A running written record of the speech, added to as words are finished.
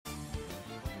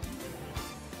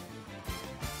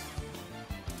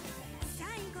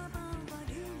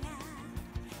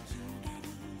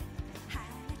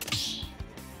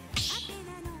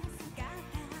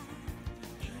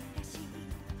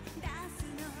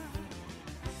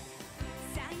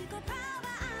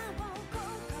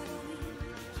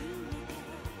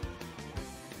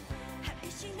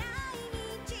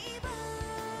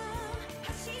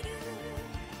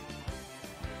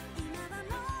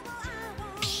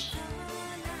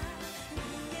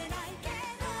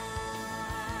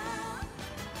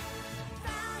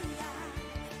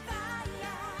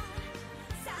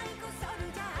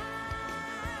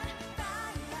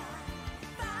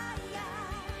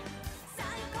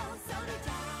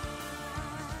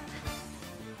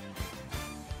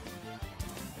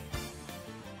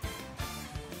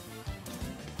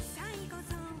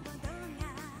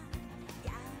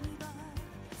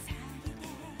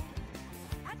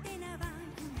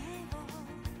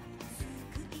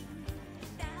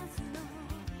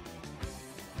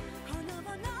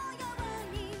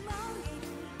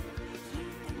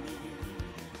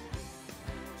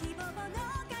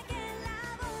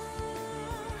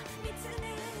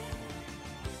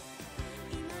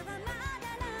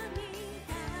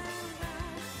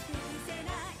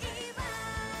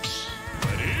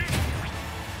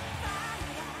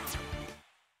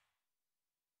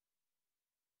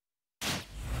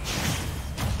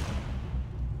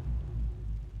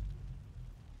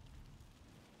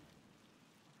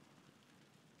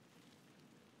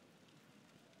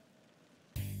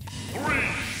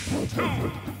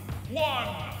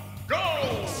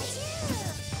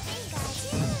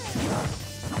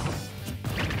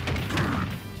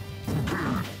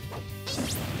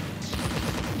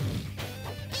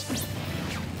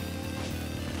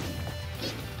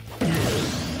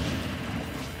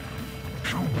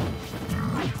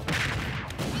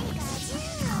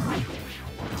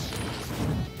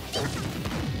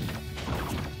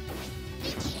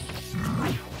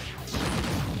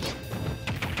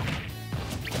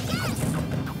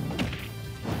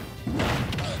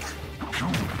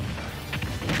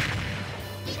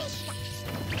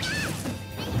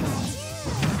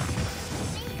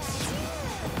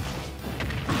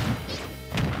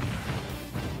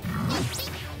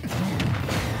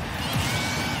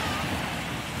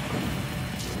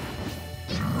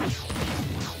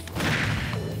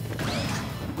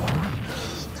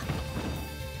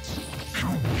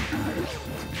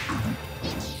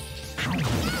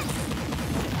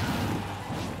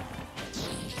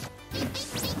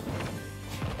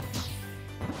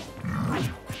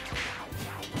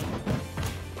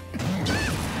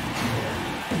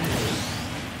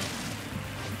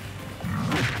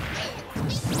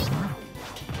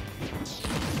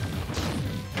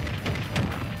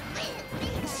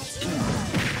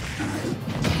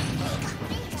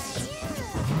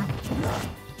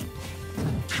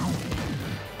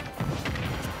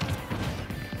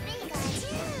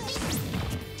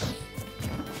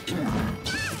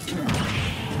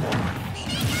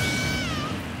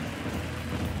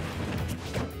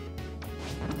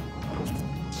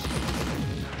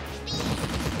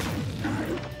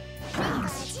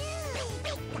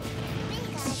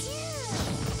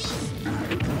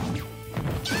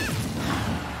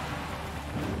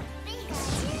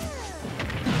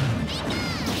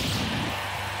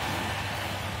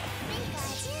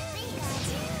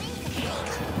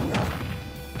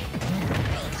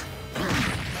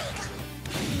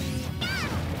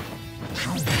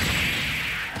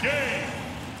Game.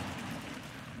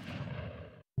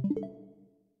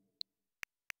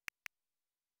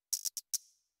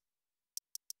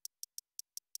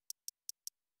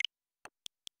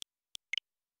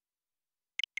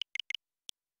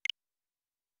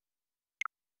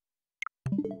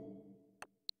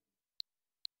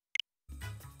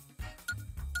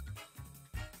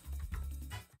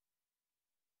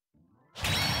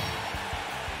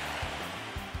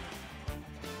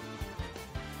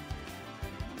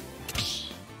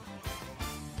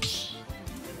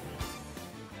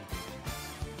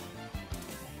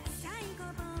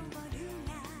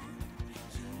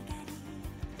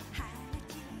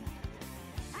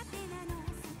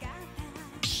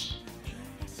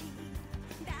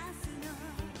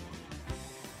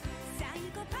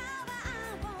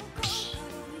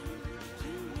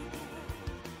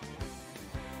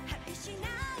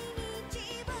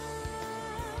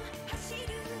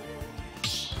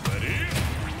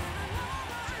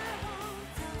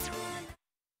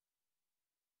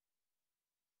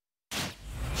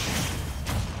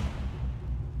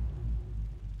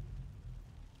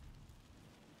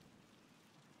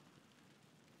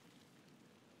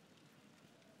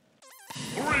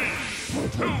 Three,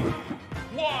 two,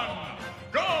 one,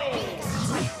 go!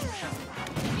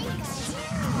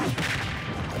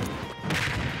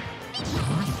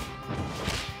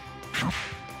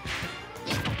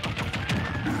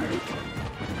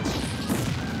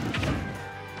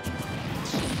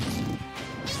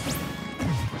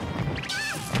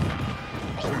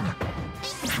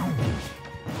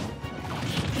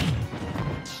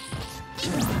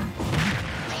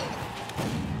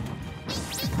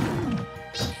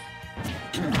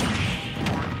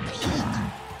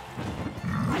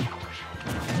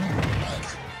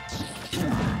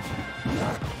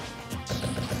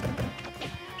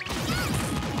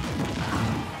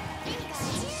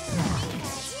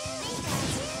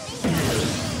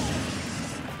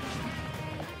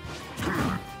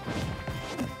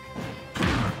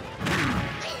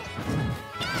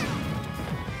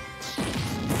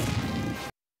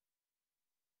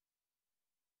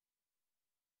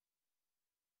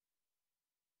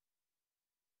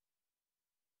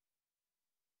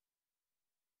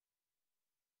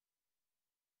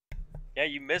 Yeah,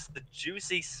 you missed the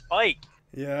juicy spike.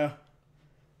 Yeah.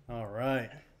 All right.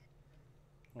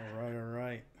 All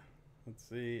right. Let's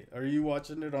see. Are you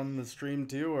watching it on the stream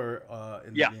too, or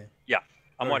in the Yeah, game? yeah.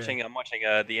 I'm Okay. watching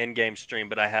the in-game stream,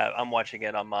 but I'm watching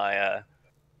it on my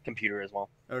computer as well.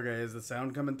 Okay. Is the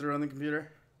sound coming through on the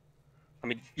computer? I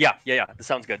mean, yeah. This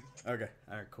sounds good. Okay.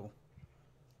 All right. Cool.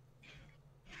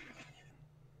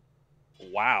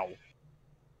 Wow.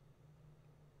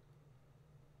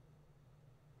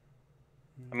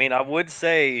 I mean, I would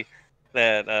say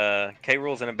that K.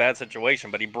 Rool's in a bad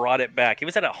situation, but he brought it back. He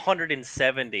was at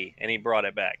 170, and he brought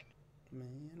it back.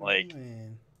 Man, Like, oh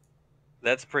man.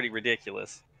 that's pretty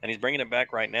ridiculous. And he's bringing it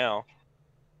back right now.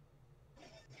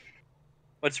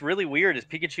 What's really weird is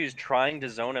Pikachu's trying to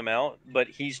zone him out, but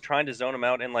he's trying to zone him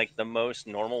out in like the most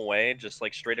normal way, just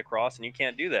like straight across, and you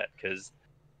can't do that because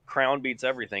Crown beats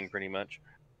everything pretty much.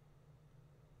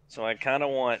 So I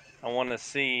want to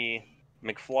see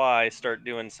McFly start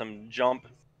doing some jump,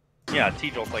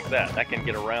 T-jolts like that. That can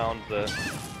get around the.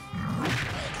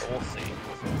 We'll see.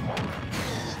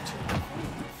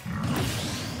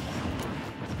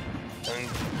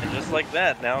 And just like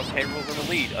that, now K. Rool's in the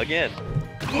lead again.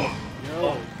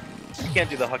 Yo. You can't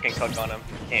do the huck and cuck on him.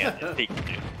 You can't. It's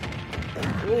Pikachu.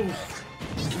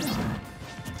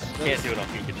 Can't do it on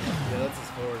Pikachu. Yeah, that's his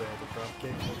forward air, the drop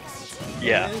kick.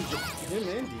 Yeah. Him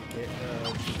and DK.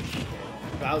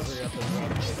 Bowser got the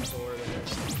drop kick forward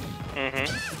air.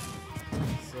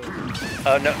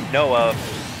 No.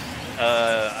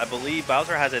 I believe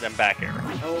Bowser has it in back air,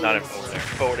 not in forward air.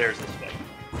 Forward air is this way.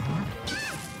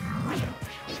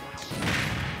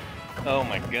 Oh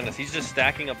my goodness, he's just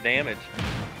stacking up damage.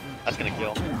 That's gonna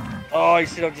kill. Oh, you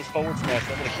see, just forward smash.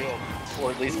 That's gonna kill,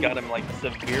 or at least got him like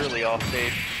severely off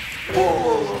stage.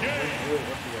 Whoa!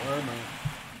 What the armor?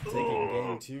 Taking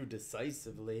game 2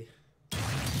 decisively.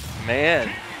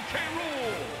 Man.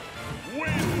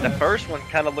 The first one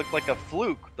kind of looked like a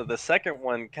fluke, but the second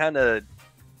one kind of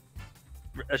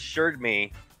assured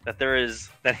me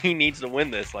that he needs to win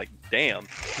this. Like, damn,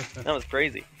 that was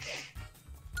crazy.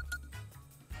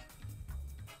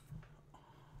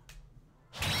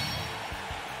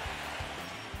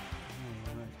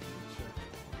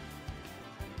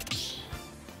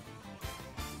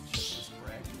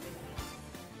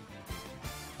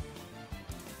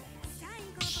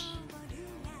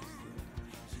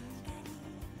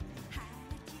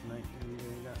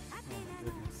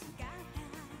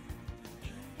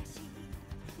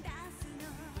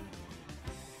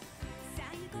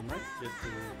 might get to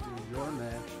do your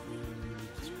match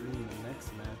and stream the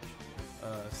next match,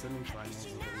 semifinals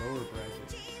of the lower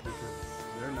bracket, because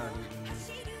they're not even.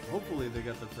 Hopefully, they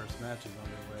got their first matches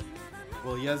underway.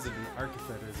 Well, Yazid and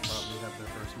Archifetters probably have their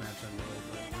first match underway,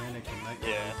 but Manic and Nightwing.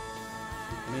 Yeah.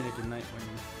 Manic and Nightwing.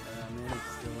 Manic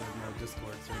still in the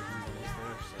Discord server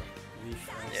there, so we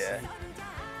shall Yeah. see.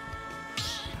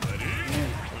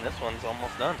 And this one's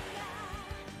almost done.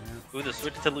 Yeah. Ooh, the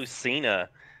switch to Lucina.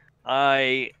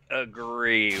 I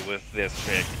agree with this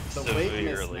pick The weight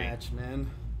severely. mismatch, man.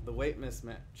 The weight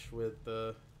mismatch with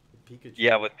the Pikachu.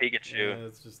 Yeah, with Pikachu. Yeah,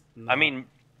 it's just I mean,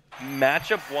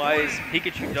 matchup-wise,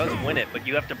 Pikachu does win it, but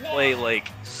you have to play like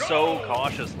so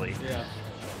cautiously. yeah.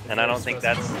 And I don't think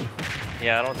that's,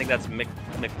 yeah, I don't think that's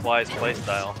McFly's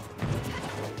playstyle.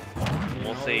 We'll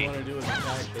all see. I want to do is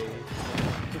attack, baby.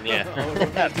 Yeah, All I wanna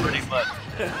do that's is pretty much.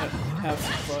 have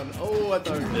some fun. Oh, I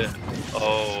thought you were Yeah.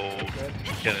 Oh, okay.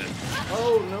 get it.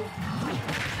 Oh,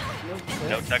 no.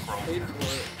 No tech roll. Paid for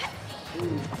it.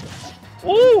 Ooh.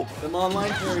 Woo! Them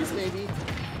online carries, baby.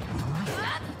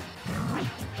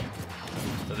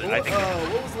 I think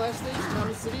What was last stage?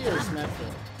 Thomas City or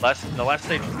Smashville? the last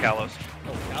stage was Kalos.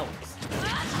 Oh,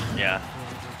 Galaxy. Yeah.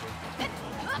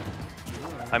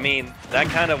 I mean, that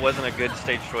kind of wasn't a good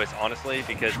stage choice, honestly,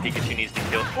 because Pikachu needs to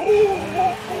kill.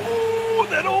 Oh,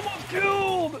 that almost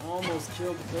killed! Almost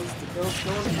killed the coast to coast.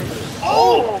 Going for the...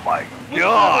 Oh my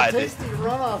god! Tasty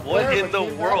runoff What there, in but the came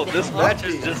back world? with This an match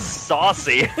is upbeat. just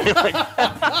saucy. Like,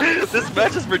 this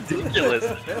match is ridiculous.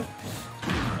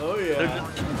 Oh yeah.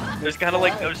 There's kind of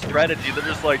like no strategy. They're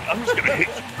just like, I'm just gonna hit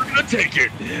you. We're gonna take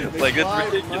it. Like, it's McFly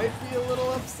ridiculous. might be a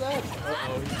little upset.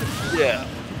 Uh-oh. Yeah.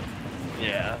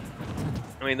 Yeah.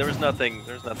 I mean, there's nothing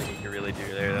you can really do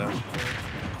there, though.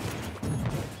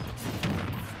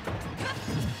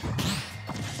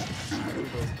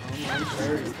 Those online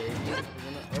carries, baby.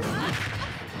 We're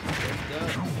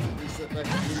gonna reset back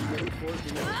to 340.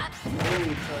 Oh,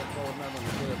 try to call him out on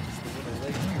the get up just a little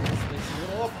late.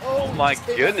 Oh my just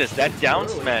came goodness, out that down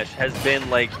early. smash has been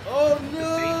like, Oh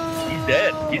no! he's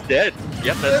dead. He's dead.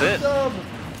 Yep, that's it.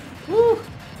 Woo!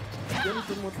 Get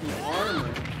him with the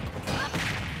armor.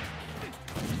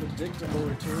 Predictable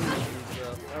return of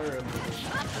these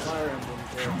Fire Emblem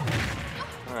characters.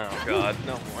 Oh god,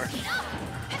 no more.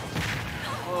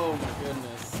 Oh my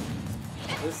goodness.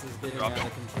 This is getting out of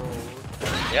control.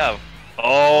 Yeah.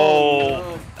 Oh,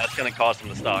 no. that's gonna cost him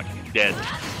the stock. He's dead.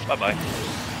 Bye bye.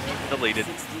 Deleted.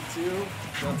 62.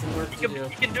 Got some work to do.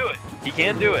 He can do it. He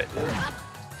can do it.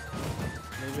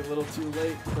 Maybe a little too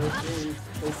late. 13.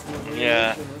 Facing a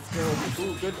Yeah. Let's go.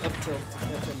 Ooh, good up tilt to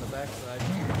catch on the backside.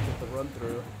 Get the run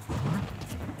through.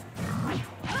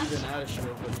 Even out of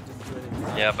shield, but he didn't do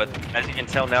anything. Yeah, but as you can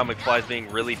tell now, McFly's being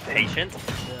really patient,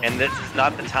 Yeah. and this is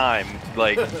not the time.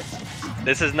 Like,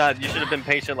 this is not. You should have been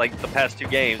patient like the past 2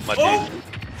 games, my Oh! dude.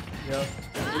 Yep,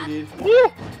 indeed.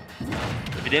 Woo!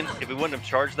 If we wouldn't have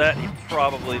charged that, he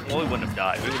probably, well, we wouldn't have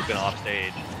died. We would have been off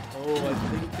stage. Oh, I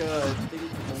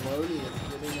think Maloney is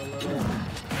getting a little.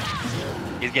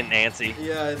 He's getting antsy.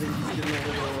 Yeah, I think he's getting a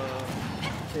little.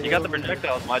 You got the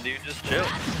projectiles, my dude. Just chill.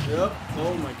 Yep.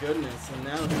 Oh my goodness. And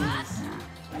now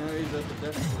he's at the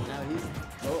deficit. Now he's.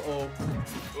 Oh.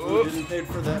 He didn't pay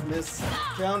for that miss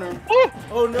counter. Woo!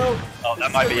 Oh no. Oh,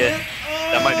 that might be it.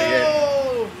 That might be it.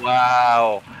 Oh!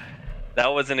 Wow. That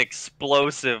was an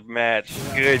explosive match.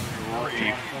 Good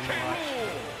grief.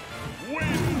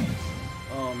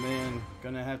 Oh man,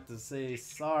 gonna have to say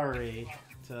sorry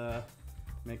to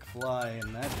McFly,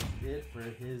 and that's it for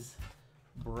his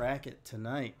bracket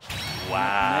tonight.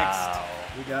 Wow.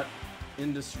 Next, we got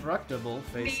Indestructible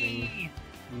facing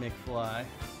McFly.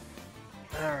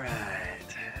 All right.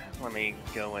 Let me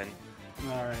go in.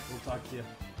 All right, we'll talk to you.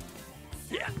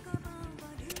 Yeah.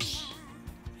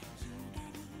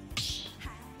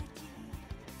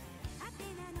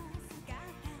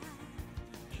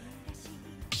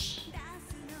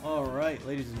 All right,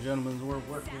 ladies and gentlemen, we're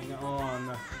working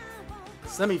on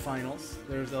semifinals.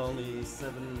 There's only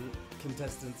 7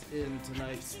 contestants in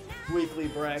tonight's weekly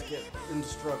bracket.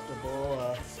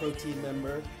 Indestructible, pro team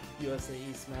member,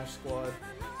 USAE Smash Squad,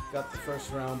 got the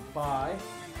first round bye.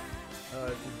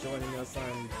 If you're joining us,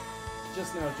 I'm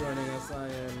just now joining us. I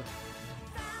am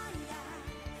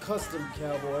Custom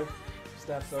Cowboy,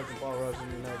 Staff Sergeant Balraj in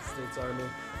the United States Army,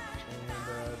 and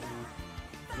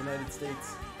the United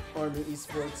States Army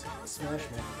eSports Smash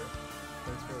Manager.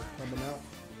 Thanks for coming out.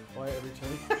 Wyatt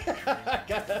returning.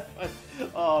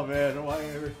 Oh man,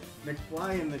 Wyatt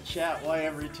McFly in the chat.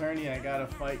 Wyatt returning. I gotta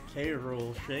fight K.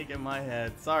 Rule. Shaking my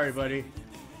head. Sorry, buddy.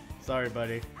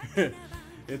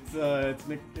 It's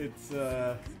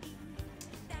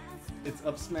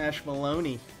Up Smash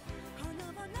Maloney.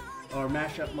 or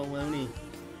Mashup Maloney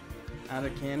out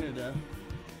of Canada.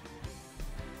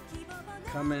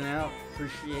 Coming out.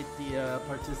 Appreciate the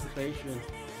participation.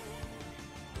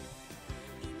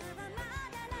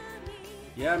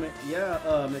 Yeah,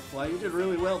 McFly, you did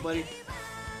really well, buddy.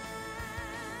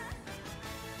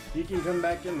 You can come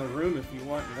back in the room if you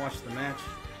want and watch the match.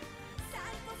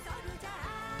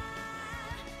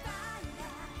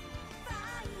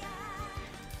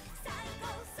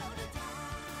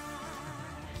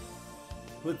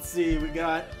 Let's see, we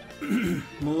got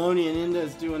Maloney and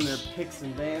Indez doing their picks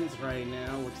and bans right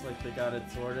now. Looks like they got it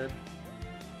sorted.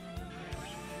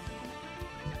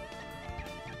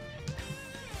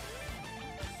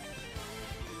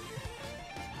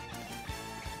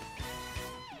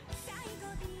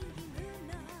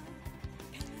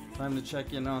 Time to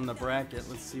check in on the bracket.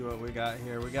 Let's see what we got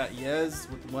here. We got Yez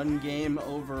with 1 game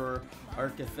over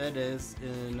Arcafedes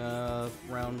in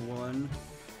round 1.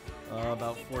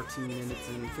 About 14 minutes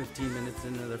and 15 minutes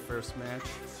into their first match.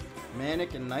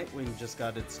 Manic and Nightwing just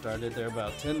got it started. They're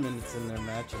about 10 minutes in their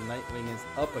match, and Nightwing is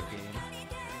up a game.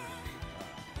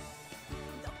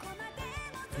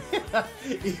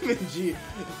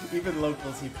 Even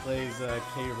locals, he plays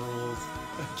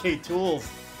K-Tools.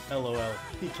 LOL.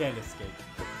 He can't escape.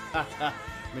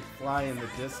 McFly in the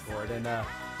Discord. And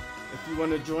if you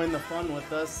want to join the fun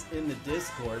with us in the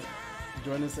Discord,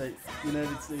 join us at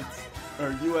United States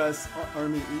or U.S.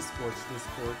 Army eSports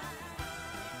Discord.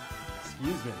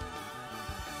 Excuse me.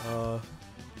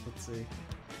 Let's see.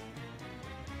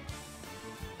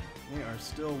 They are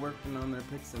still working on their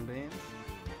picks and bans.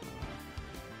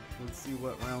 Let's see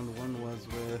what round 1 was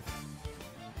with.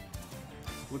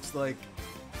 Looks like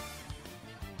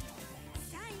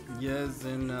Yez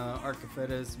and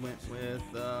Arcafedes went with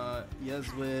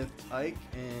Yez with Ike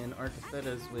and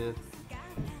Arcafedes with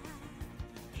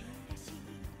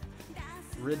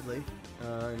Ridley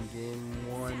in game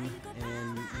 1,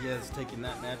 and Yez taking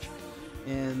that match.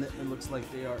 And it looks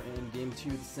like they are in game 2,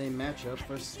 the same matchup.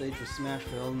 First stage of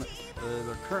Smashville.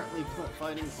 They're currently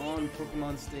fighting on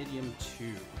Pokemon Stadium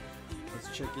 2. Let's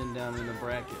check in down in the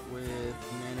bracket with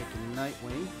Manic and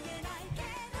Nightwing.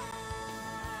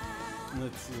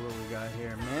 Let's see what we got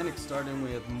here. Manic starting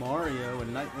with Mario,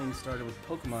 and Nightwing started with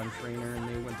Pokemon Trainer, and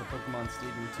they went to Pokemon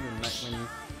Stadium 2, and Nightwing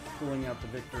pulling out the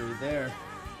victory there.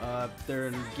 They're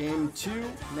in game 2.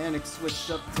 Manic switched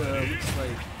up to, looks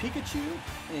like, Pikachu,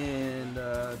 and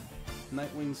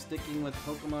Nightwing sticking with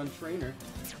Pokemon Trainer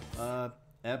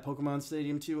at Pokemon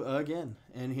Stadium 2 again.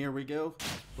 And here we go.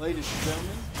 Ladies and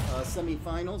gentlemen,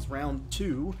 semifinals, round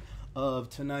 2 of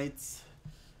tonight's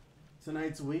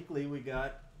weekly. We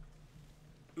got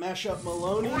Mashup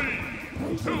Maloney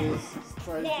using his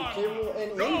Tri-Cable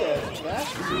and Index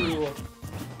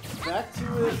back to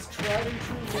his tried and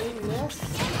true main nest.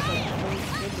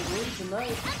 In the room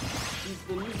tonight, he's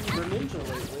been using Greninja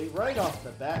lately. Right off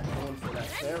the bat, going for that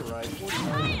fair ride.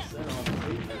 49% on the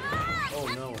paper. Oh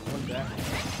no, one back.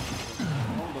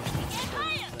 Almost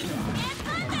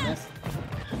 40%.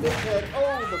 Big head.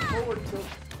 Oh, the forward tilt.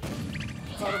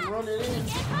 Caught him running in.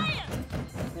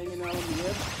 Hanging out on the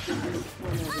edge.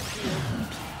 Corner of the field.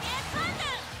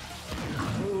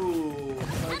 Ooh,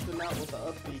 starts him out with the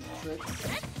upbeat tricks.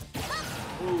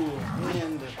 Ooh,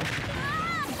 and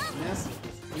mess with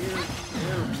his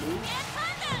air move.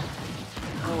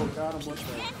 Oh, got him with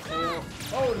the tail.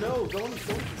 Oh no, going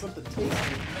for something tasty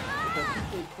with the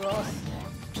PK cross.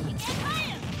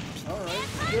 Alright,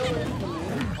 still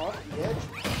incoming, off the edge.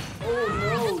 Oh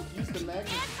no, used the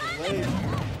magnet to delay.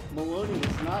 Maloney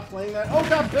was not playing that. Oh,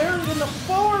 got buried in the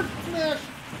forward smash.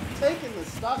 Taking the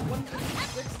stock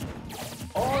 156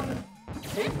 on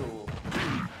K-Rule.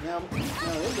 Now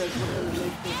Index looking to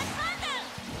make this,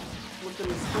 looking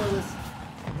to score this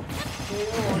KO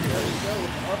on the other go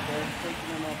with the up there, taking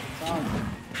him off the top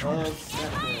of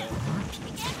Snapchat.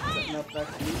 Setting up back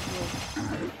to neutral.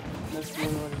 Next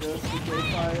one where it goes, PK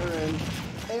Fire and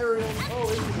aerial. Oh,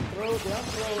 into the throw, down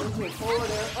throw, into a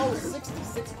forward air. Oh,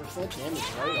 66% damage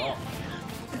right off.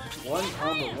 One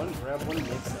combo, one grab, one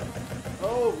mix-up.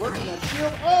 Oh, working that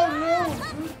shield. Oh no!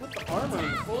 With the armor and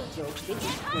the forward tilt. Good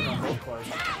discipline on both parts.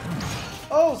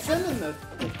 Oh, sending the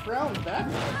crown back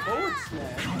with a forward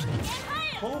smash.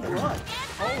 Home run.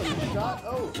 Calling the shot.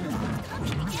 Oh.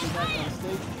 Back on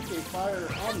stage. PK Fire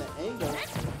on the angle.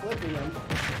 Flipping him.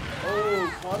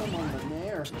 Oh, caught him on the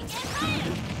nair.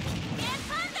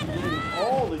 Getting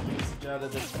all the usage out of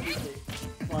this PK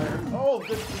Fire. Oh,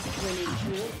 good discipline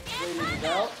shield. Waiting it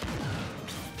out.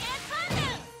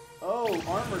 Oh,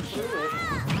 armor through it.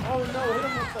 Oh no, hit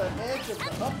him with the edge of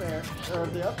the up air, or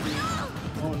the up beat.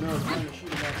 Oh no, trying to shoot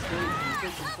him off stage.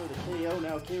 He's fishing for the KO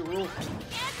now. K-Rule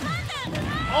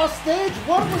Off stage,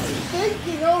 what was he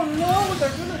thinking? Oh no,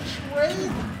 they're gonna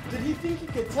trade. Did he think he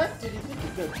could tech? Did he think he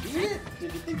could beat it?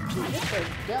 Did he think he could get that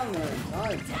down there in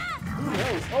time? Who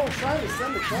knows? Oh, trying to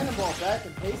send the cannonball back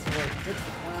and pace for it. Takes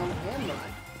the clown and the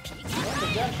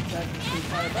dash attack to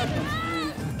fire back on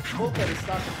screen. Both at a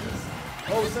stock apiece.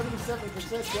 Oh,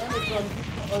 77% damage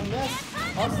on Ness.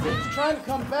 Off stage trying to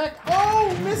come back.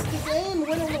 Oh, missed his aim.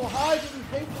 Went a little high. Didn't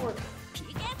pay for it.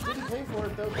 Didn't pay for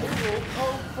it though.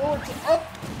 Oh, forward to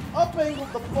up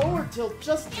angled the forward tilt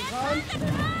just in time.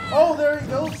 Oh, there he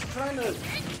goes, trying to.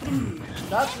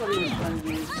 That's what he was trying to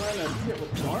do. He was trying to beat it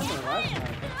with armor last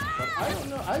time. But I don't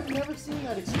know. I've never seen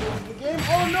that experience in the game.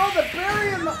 Oh no, the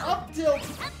berry and the up tilt.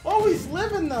 Oh, he's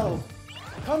living though.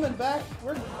 Coming back.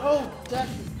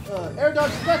 Air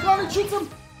dodge back on and shoots him.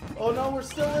 Oh no, we're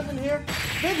still living here.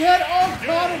 Big head. Oh,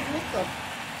 caught him with the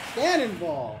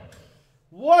cannonball.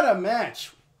 What a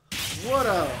match. What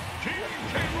a...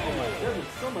 Oh my goodness,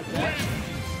 so much action.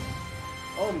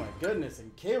 Oh my goodness,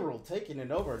 and K-Rool taking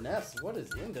it over Ness. What is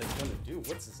Indes going to do?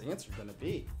 What's his answer going to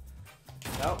be?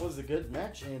 That was a good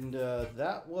match, and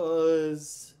that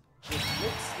was... It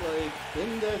looks like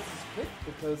Indes' pick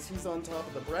because he's on top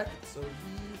of the bracket, so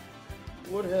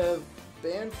he would have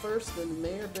banned first and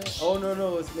Mayor banned... Oh no,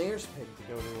 it was Mayor's pick to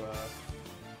go to...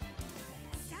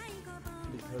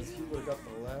 because he would have got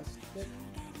the last pick.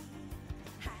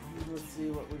 Let's see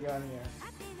what we got here.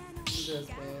 Indes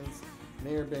bans,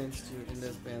 Mayor bans 2,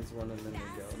 Indes bans 1, and then we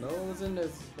go. No, it was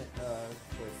Indes quick.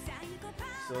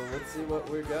 So let's see what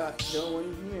we got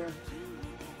going here.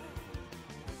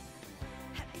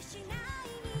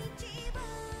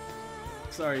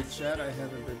 Sorry, chat, I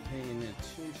haven't been paying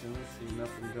attention. Let's see,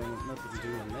 nothing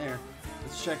doing there.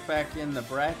 Let's check back in the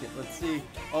bracket. Let's see.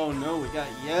 Oh no, we got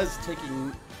Yez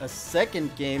taking a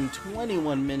second game,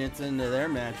 21 minutes into their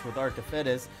match with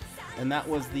Arcafedes, and that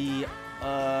was the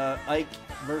Ike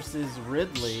versus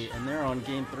Ridley, and they're on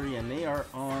game 3, and they are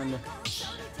on.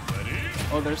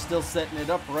 Oh, they're still setting it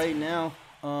up right now.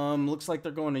 Looks like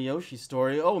they're going to Yoshi's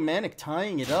story. Oh, Manic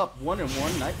tying it up,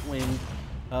 1-1.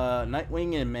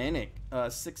 Nightwing and Manic,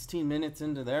 16 minutes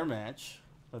into their match.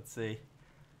 Let's see.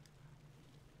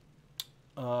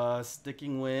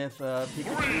 Sticking with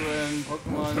Pikachu and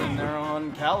Pokemon, and they're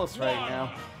on Kalos right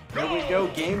now. There we go,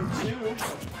 game 2.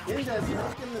 Indes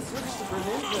making the switch to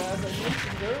Greninja, as I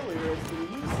mentioned earlier. Has been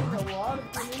using a lot of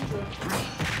Greninja.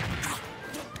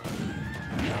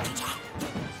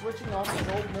 Switching off his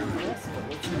old main Ness, but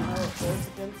let's see how it goes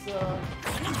against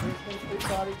Big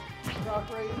Body Rock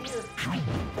right here.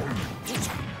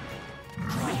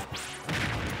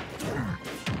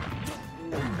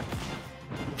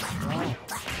 Wow.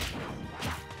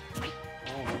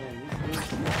 Oh man, these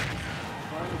dudes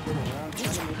trying to get around,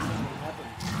 trying to make something happen.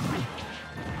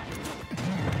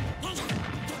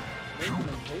 Making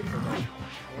them pay for that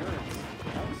errands.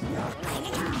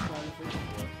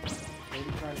 Maybe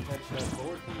trying to catch that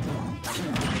forward.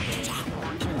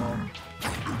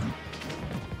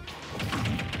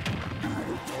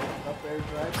 Up air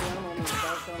drive down on the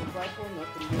bounce on the platform,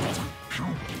 nothing doing.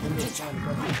 Indes trying to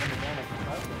catch it coming down off the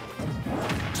platform.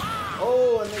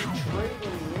 Oh, and they trade in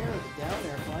the air, the down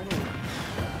air finally.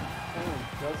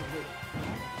 Doesn't hit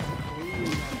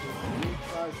clean.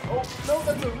 Oh, no,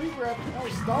 that's a regrab. Now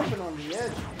he's stomping on the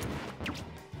edge.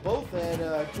 Both had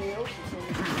KOs for some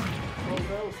reason. Oh,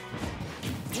 no.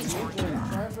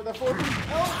 Trying for the forward. Oh,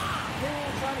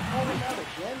 K-Rool trying to call him out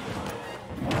again.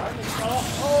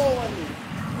 Oh, I mean,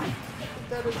 I think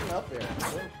that is an up air.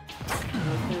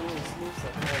 K-Rool smooths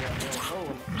that ball out there. Oh,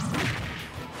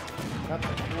 got the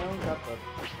clown, got the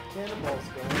cannonballs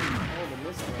going. Oh, the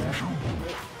misgrab.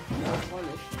 No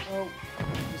punish. Oh,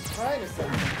 he's trying to set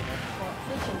something up.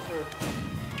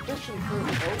 Fishing for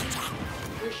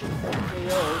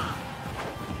KO.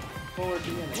 Forward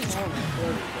being a corner.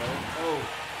 There we go. Oh,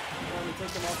 trying to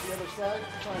take him off the other side.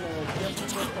 Trying to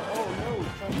jump the oh no,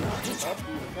 trying to jump up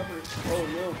and recover. Oh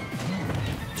no.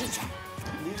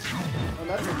 And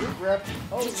that's a good grab.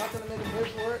 Oh, he's not going to make a pay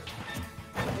for it.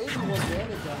 81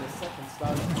 damage on his second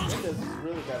stock. Indes has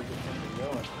really got to get something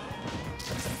going.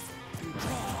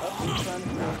 Up, he's trying to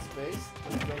clear space.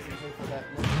 He doesn't pay for that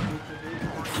next future beat.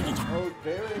 Oh,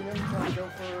 burying him, trying to go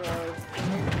for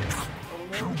oh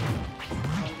no.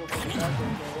 Trying to go for the back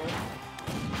end there.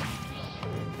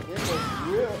 Indes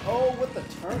real with the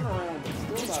turnaround,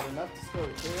 but still not enough to score a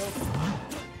KO.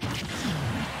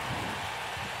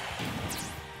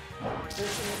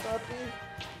 Fishing with Uppy.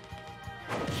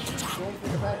 Going for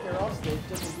the back air off stage,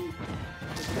 doesn't beat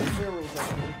the K-Rool's up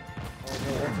here. Oh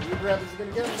no, that's a regrab. Is he going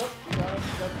to get him? Nope, he got him.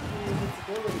 Got the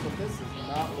invincibility, but this is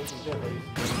not looking good, ladies.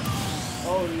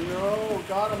 Oh no,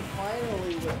 got him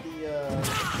finally with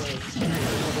the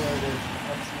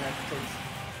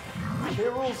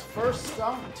K-Rool's first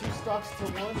stock, 2 stocks to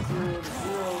 1, 0 to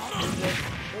 0.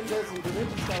 Indes and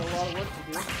Greninja's got a lot of work to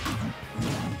do.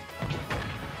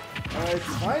 It's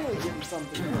finally getting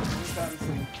something here. He's gotten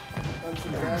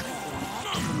some dashes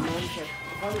and some ones that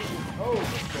punishes. Oh,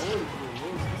 just going through.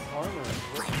 Where's this armor?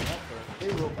 Working out for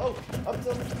K-Rool. Oh, up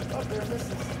there,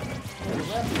 misses.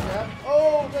 Rapid jab.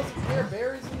 Oh, doesn't care.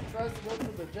 Buries him. Tries to go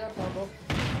for the jab combo.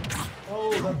 Oh,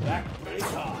 the back break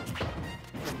off.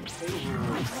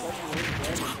 K-Rool, 7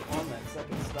 damage on that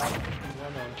second stop.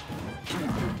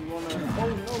 51 on. Oh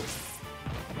no!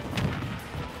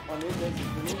 On Index,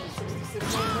 Greninja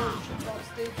 66 on top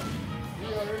stage. We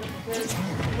are in the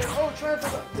oh, trying for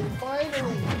the. They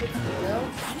finally gets the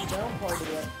down part of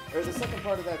that, or the second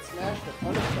part of that smash to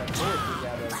punish that forward kick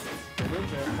out of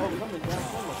Greninja. Oh, coming down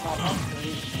from the top off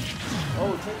stage.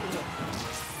 Oh, taking the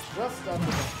just up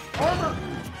with the armor.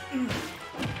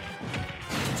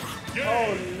 Oh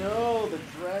no, the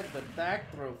back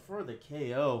throw for the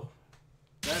KO.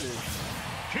 That is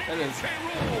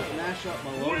Mash Up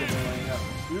Maloney going up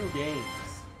 2 games.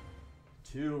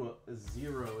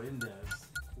 2-0 Indes.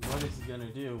 What is he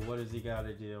gonna do? What does he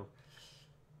gotta do?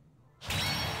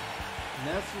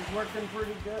 Ness was working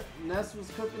pretty good. Ness was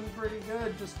cooking pretty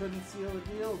good. Just couldn't seal the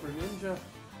deal. Greninja,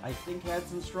 I think, had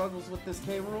some struggles with this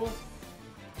K-Rool.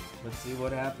 Let's see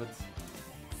what happens.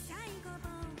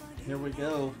 Here we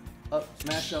go.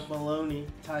 Smash Up Maloney,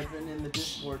 typing in the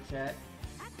Discord chat.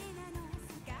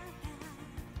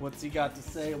 What's he got to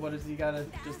say? What has he got to,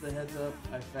 just a heads up,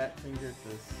 I fat fingered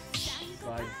this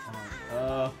slide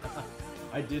time.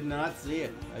 I did not see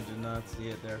it. I did not see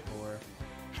it, therefore.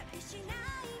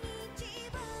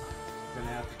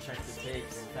 Gonna have to check the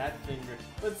tapes. Fat finger.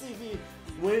 Let's see if he,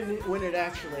 when it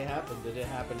actually happened. Did it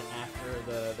happen after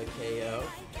the KO?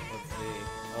 Let's see.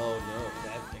 Oh no,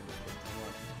 fat finger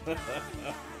did too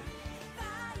much.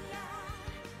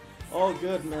 All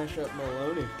good, Mash Up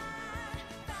Maloney.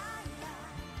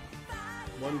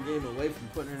 1 game away from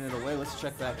putting it away. Let's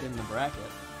check back in the bracket.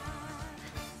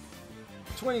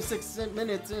 26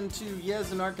 minutes into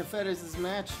Yez and Arcafetes'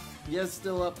 match. Yez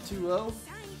still up 2-0.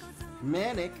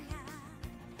 Manic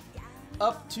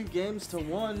up 2 games to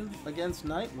 1 against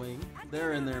Nightwing.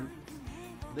 They're in there.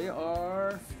 They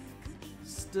are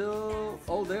still.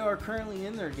 Oh, they are currently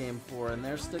in their game 4, and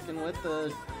they're sticking with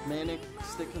the Manic,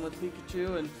 sticking with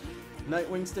Pikachu, and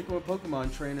Nightwing sticking with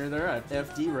Pokemon Trainer. They're at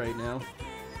FD right now.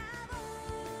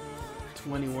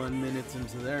 21 minutes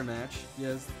into their match.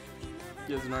 Yes,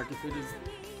 and Arcafetes.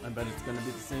 I bet it's gonna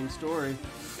be the same story.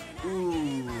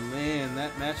 Ooh, man,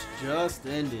 that match just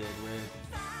ended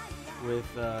with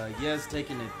Yez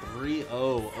taking it 3-0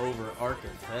 over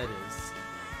Arcafetes.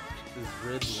 This is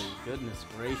Ridley. Goodness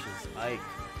gracious, Ike.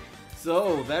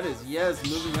 So that is Yez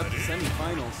moving up to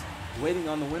semifinals, waiting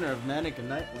on the winner of Manic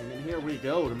and Nightwing. And here we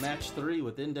go to match 3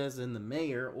 with Indes and the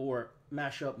Mayor, or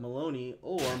Mash Up Maloney,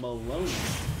 or Maloney.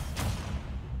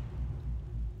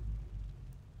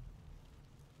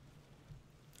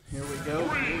 Here we go,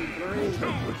 game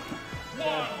 3.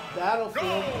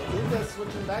 Battlefield. Indes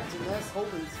switching back to Ness,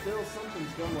 hoping still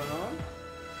something's going on.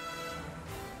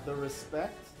 The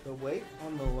respect, the weight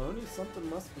on Maloney, something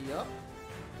must be up.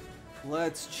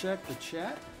 Let's check the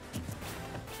chat.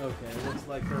 Okay, it looks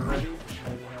like they're ready.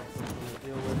 Maybe have something to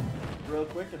deal with real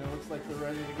quick, and it looks like they're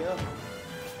ready to go.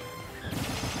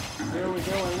 Here we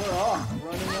go, and we're off.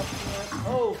 Running up to that.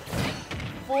 Oh!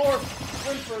 4,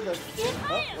 went for the 5th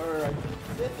up, or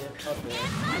 5th up there.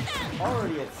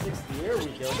 Already at 60, here we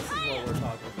go. This is what we're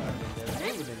talking about.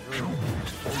 Moving and grooving.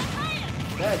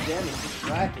 That damage is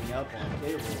racking up on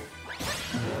K-Rool.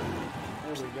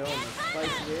 There we go, and the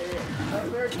spicy area. Up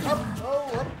there, up,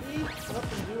 oh, up deep.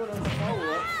 Nothing doing on the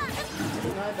follow-up.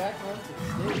 Too high back onto the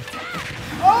stage.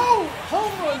 Oh!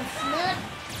 Home run smack!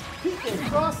 PK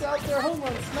Cross out there, home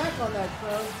run smack on that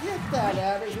crown. Get that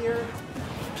out of here.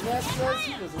 Ness says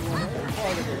he doesn't want any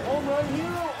part of it. Home run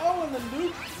hero. Oh, and the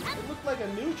nuke. It looked like a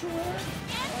neutral there.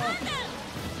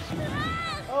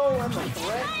 Oh, and the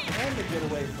threat and the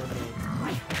getaway from me.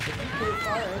 The PK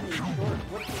fire ending short.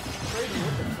 Trading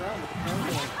with the crown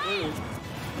going through.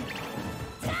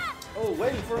 Oh,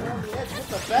 waiting for him on the edge with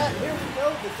the bat. Here we go.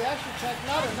 The dash attack,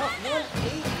 not enough.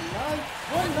 189,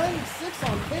 196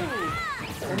 on K-Rool.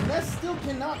 And Ness still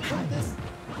cannot put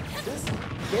this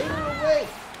Gator away.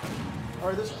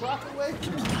 Or this Croc away.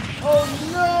 Oh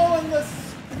no, and the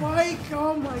spike.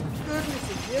 Oh my goodness,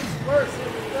 it gets worse. Here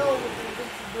we go with the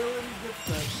invincibility.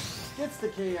 Gets the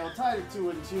KO, tied it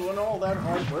 2-2, and all that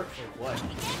hard work for what?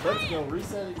 Let's go,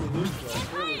 resetting the neutral.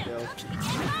 Here we go.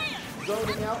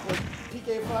 Zoning out with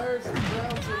PK fires and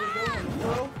grounds. Here we go, and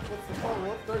throw. What's the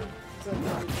follow-up? damage on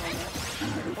that.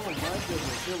 Oh my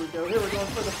goodness, here we go. Here we're going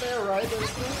for the fair ride. There's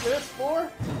 3, there's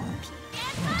 4.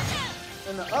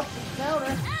 And the up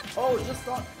counter. Oh, just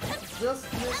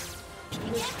missed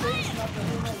space not to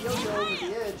hit that yo-yo over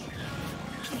the edge.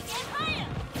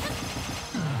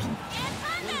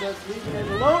 And just leaving it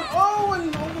alone. Oh,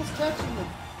 and almost catching the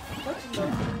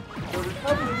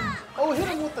recovery. Oh, hit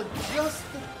him with just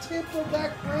the tip of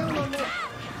that ground on that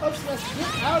up smash.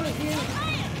 Get out of here.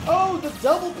 Oh, the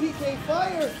double PK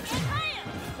fire.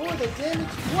 For the damage.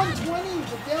 120,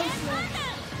 the down smash.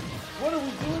 What are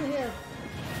we doing here?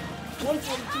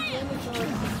 142 damage on.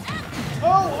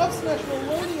 Oh, up smash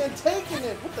Maloney and taking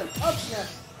it with an up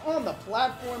smash on the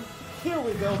platform. Here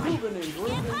we go, moving and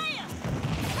grooving.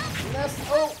 And that's,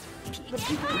 oh, the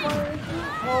PK fire entry.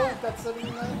 Oh, got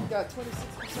 79. We got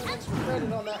 26% extra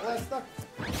credit on that last stock.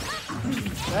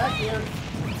 Back here.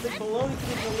 I think Maloney's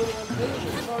getting a little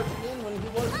impatient charging in when he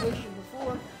was patient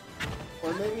before.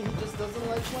 Or maybe he just doesn't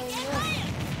like playing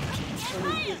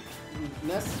Ness.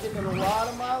 Ness is getting a lot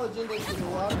of mileage in this, getting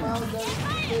a lot of mileage out of the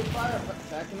PK fire,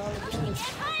 packing on the damage.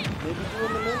 Maybe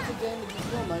doing the mental damage as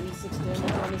well. 96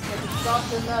 damage on his second stop,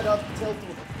 and that up tilt,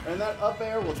 and that up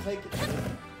air will take it to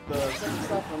the second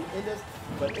stop from Indes.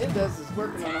 But Indes is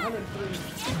working on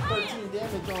 13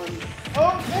 damage on.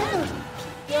 Oh, and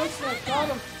the down smash got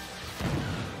him.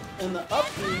 And the up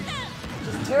B,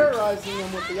 just terrorizing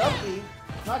him with the up B.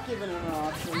 Not giving him an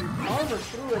option. Armor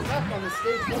threw it back on the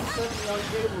stage. 170 on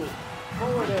Gabriel.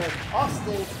 Forward air. Off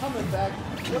stage. Coming back.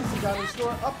 What's he got in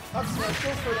store? Up smash.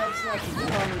 Goes for the up smash.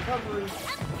 Again on recovery.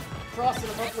 Crossing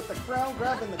him up with the crown.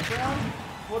 Grabbing the crown.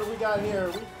 What do we got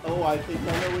here? Oh, I think I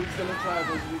know what he's going to try.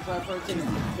 He's going to try for a taste.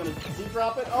 He's going to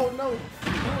Z-drop it. Oh, no.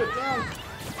 He threw it down.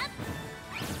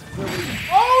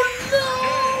 Oh,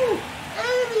 no!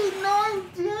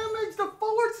 89 damage! The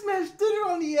forward smash did it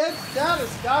on the edge. That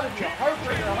has got to be a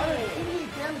heartbreaker.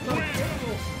 188 damage on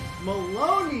Gabriel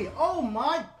Maloney. Oh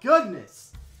my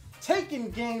goodness.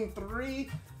 Taking game 3.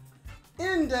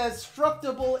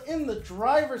 Indestructible in the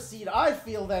driver's seat. I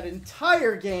feel that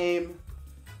entire game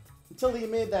until he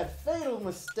made that fatal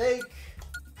mistake.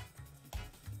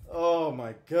 Oh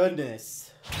my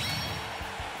goodness.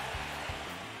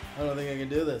 I don't think I can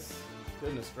do this.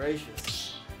 Goodness gracious.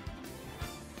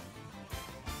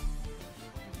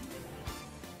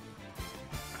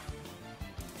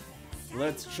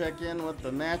 Let's check in with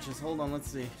the matches. Hold on, let's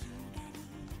see.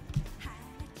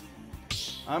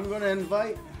 I'm going to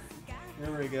invite,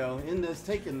 there we go, Indes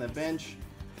taking the bench.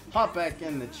 Hop back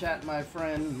in the chat, my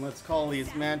friend, and let's call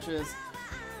these matches.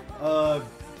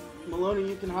 Maloney,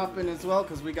 you can hop in as well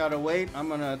because we got to wait. I'm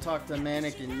going to talk to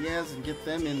Manic and Yez and get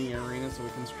them in the arena so we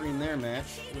can stream their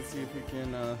match. Let's see if we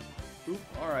can,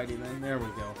 alrighty then, there we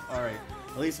go. Alright,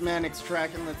 at least Manic's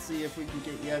tracking. Let's see if we can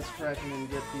get Yez tracking and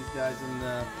get these guys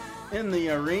in the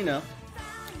arena.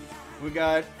 We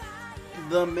got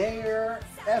the Mayor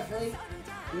F8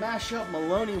 mashup.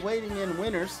 Maloney waiting in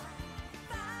winners,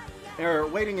 or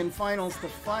waiting in finals to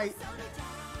fight.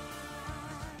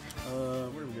 Where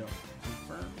do we go?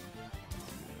 Confirm.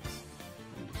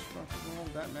 Indestructible.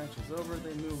 That match is over.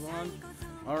 They move on.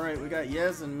 All right, we got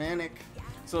Yez and Manic.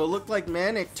 So it looked like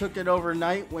Manic took it over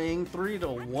Nightwing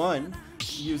 3-1,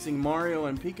 using Mario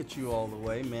and Pikachu all the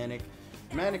way. Manic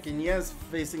and Yez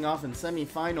facing off in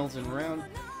semifinals in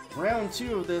round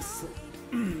 2 of this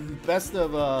best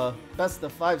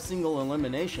of 5 single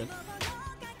elimination.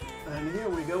 And here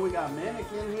we go. We got Manic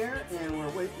in here, and we're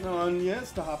waiting on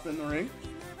Yez to hop in the ring.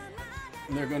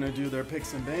 And they're gonna do their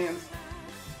picks and bans.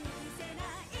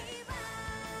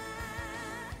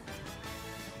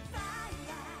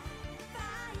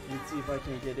 Let's see if I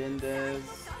can get Indes.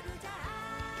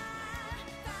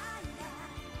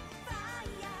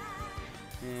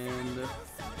 And F8.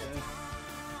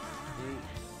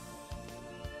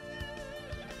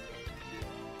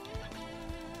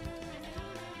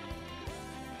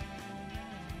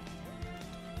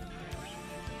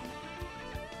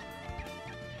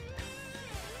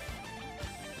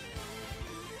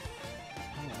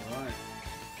 Alright.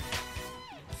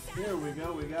 Here we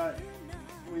go.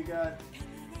 We got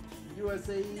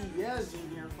USAE Yez in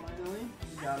here finally.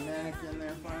 We got Manic in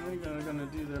there finally. They're gonna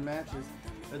do their matches.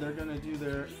 They're gonna do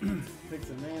their picks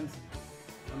and bans.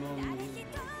 I'm on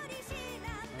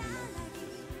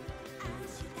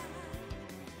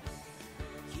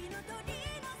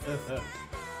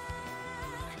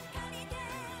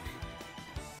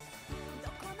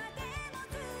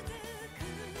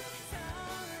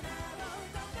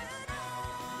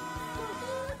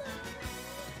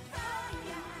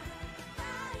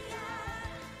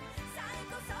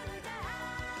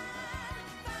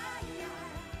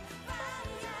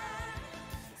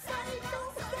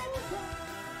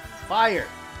Fire.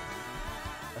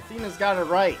 Athena's got it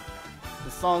right. The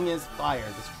song is fire.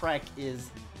 This track is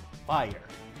fire.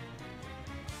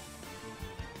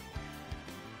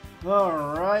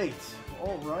 Alright.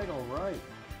 Alright.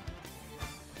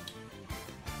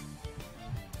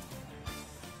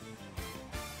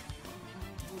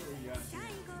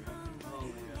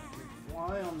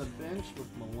 Fly on the bench with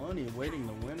Maloney awaiting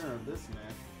the winner of this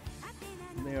match.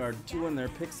 They are doing their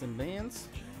picks and bans.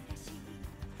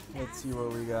 Let's see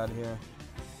what we got here.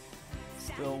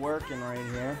 Still working right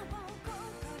here.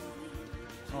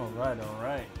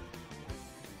 Alright.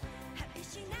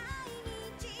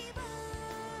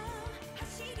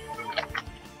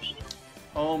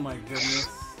 Oh my goodness.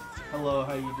 Hello,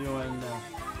 how you doing,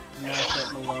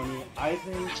 Matt Maloney? I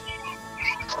think...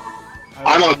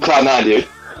 I'm on cloud 9, dude.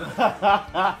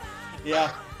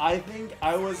 Yeah, I think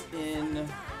I was in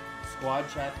squad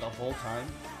chat the whole time,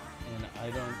 and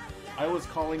I was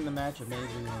calling the match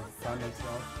amazing by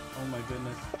myself. Oh my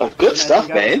goodness. Oh, good stuff,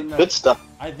 man. Good stuff.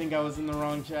 I think I was in the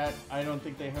wrong chat. I don't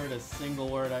think they heard a single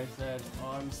word I said.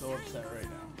 Oh, I'm so upset right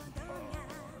now.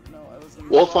 Oh, no, I was in the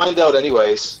We'll wrong find out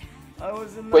anyways. I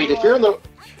was in the Wait, wrong... if you're in the...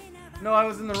 No, I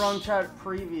was in the wrong chat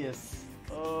previous.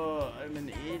 Oh, I'm an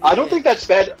idiot. I don't think that's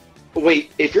bad.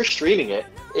 Wait, if you're streaming it,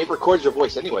 it records your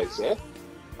voice anyways, yeah?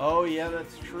 Oh, yeah,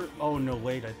 that's true. Oh, no,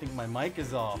 wait, I think my mic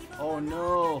is off. Oh,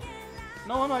 no.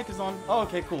 No, my mic is on. Oh,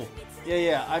 okay, cool.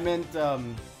 Yeah, I meant,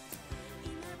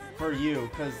 for you,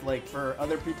 because, like, for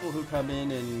other people who come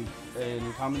in and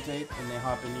commentate, and they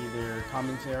hop in either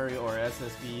commentary or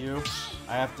SSBU,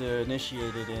 I have to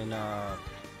initiate it in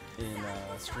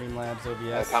Streamlabs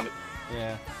OBS.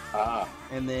 Yeah.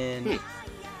 And then...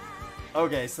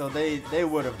 Okay, so they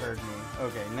would have heard me.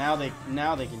 Okay, now they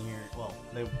can hear it. Well,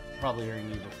 they probably hearing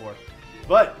me before.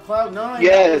 But Cloud9,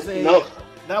 Yeah,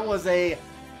 that was a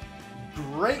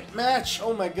great match.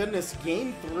 Oh my goodness,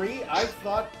 Game 3. I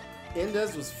thought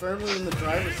Indez was firmly in the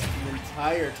driver's seat the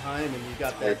entire time, and you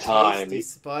got that tasty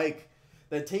spike.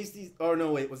 That tasty. Oh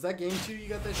no, wait, was that Game 2? You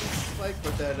got that tasty spike,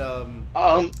 but that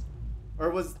or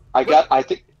was I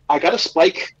think I got a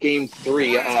spike Game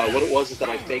 3. What it was is that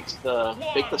I faked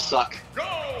the suck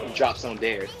and drop zone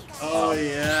dared. Oh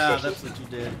yeah, that's what you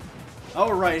did.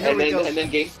 All right, here we go. And then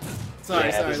game.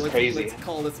 Sorry. Crazy. Let's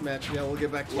call this match. Yeah, we'll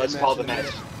get back to Let's call the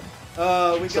match.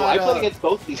 So I played against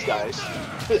both these guys.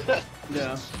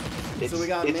 Yeah. It's we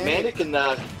got Manic and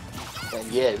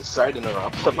Yez. Sorry to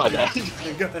interrupt. My bad.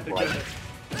 Go ahead.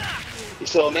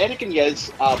 So Manic and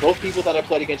Yez, both people that I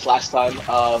played against last time.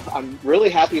 I'm really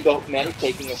happy about Manic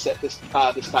taking a set this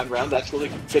time around. That's really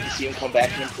good to see him come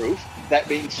back and improve. That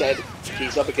being said,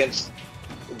 he's up against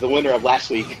the winner of last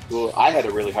week, who I had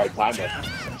a really hard time with.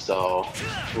 So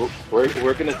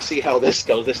we're gonna see how this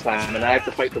goes this time, and I have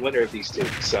to fight the winner of these two.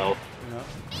 So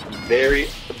I'm very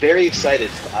excited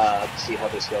to see how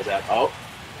this goes out. Oh,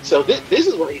 so this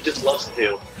is what he just loves to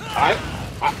do.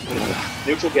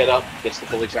 Neutral get up, gets the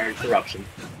fully charged corruption.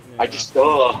 Yeah. I just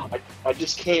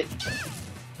can't.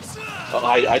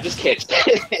 I just can't stand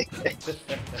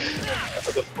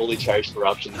the fully charged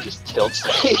corruption just tilts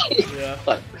me. Yeah.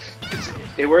 But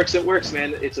it works,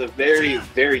 man. It's a very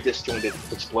disjointed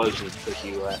explosion if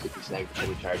you snag the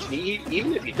fully charged.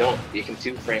 Even if you don't, you can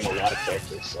two-frame a lot of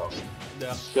characters. So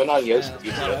yeah. Going on, yes.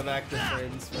 You have active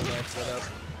frames for that setup.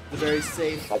 The very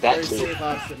safe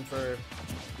option for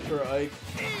Ike.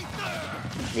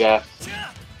 Yeah.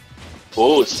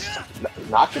 Oh,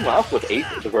 knocked him off with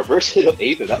the reverse hit of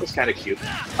Aether. That was kind of cute.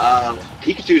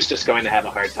 Pikachu's just going to have a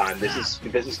hard time. This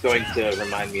is going to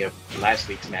remind me of last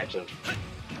week's match of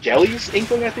Jelly's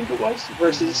Inkling, I think it was,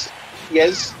 versus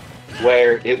Yez,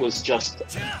 where it was just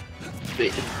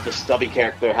the stubby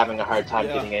character having a hard time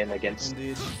getting in against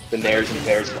the Nairs and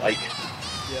Pairs of Ike.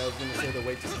 Yeah, I was going to say the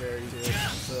weight disparity too.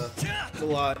 It's a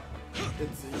lot.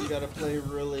 You gotta play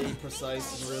really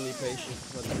precise and really patient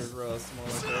with your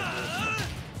smaller characters.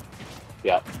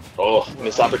 Yeah. Oh,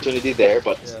 missed opportunity there,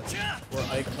 but... Yeah. Where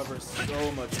Ike covers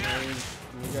so much range,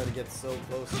 and you gotta get so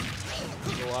close.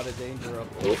 There's a lot of danger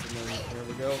up close, and then here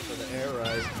we go for the air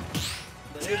ride.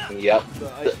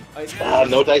 Yep.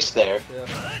 No dice there.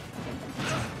 Yeah.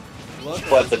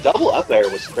 But the double up air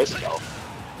was crisp, though.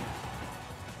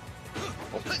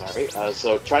 Oh, sorry.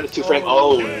 So trying to two-frame...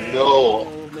 Oh, no!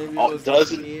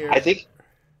 I think...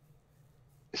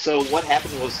 So what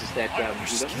happened was that he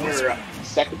went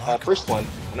for first one,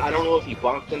 and I don't know if he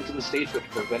bonked into the stage, which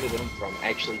prevented him from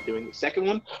actually doing the second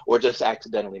one, or just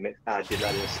accidentally did that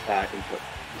input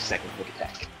the second quick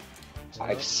attack.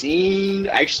 I've seen...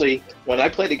 Actually, when I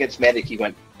played against Medic, he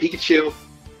went Pikachu,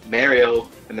 Mario,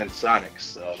 and then Sonic,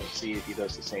 so let's see if he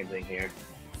does the same thing here.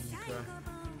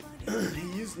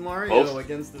 he used Mario Both?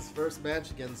 against his first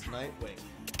match against Nightwing,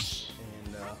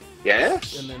 and Yeah?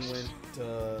 and then went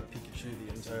Pikachu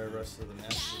the entire rest of the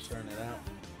match to turn it out.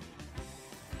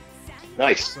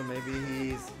 Nice. So maybe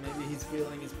he's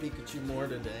feeling his Pikachu more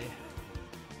today.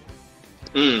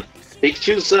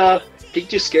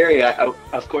 Pikachu's scary.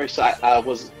 Of course, I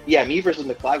was. Yeah, me versus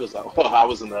McFly was. I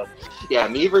was in the. Yeah,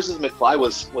 me versus McFly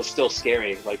was still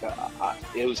scary. Like,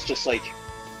 it was just like.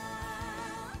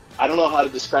 I don't know how to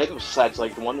describe it besides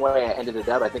like the one way I ended it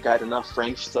out. I think I had enough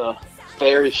frames to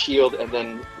fair his shield, and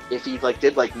then if he like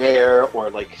did like nair or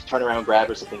like turn around grab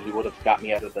or something, he would have got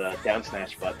me out of the down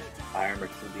smash. But I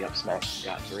armored through the up smash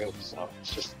and got through. So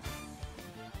it's just.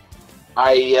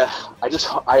 I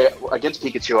against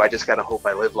Pikachu, I just gotta hope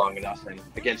I live long enough, and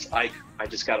against Ike, I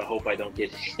just gotta hope I don't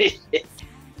get hit.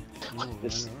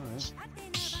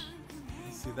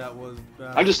 See, that was.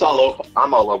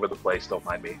 I'm all over the place. Don't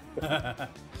mind me.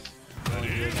 All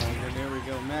good. There we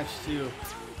go. Match 2.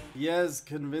 Yez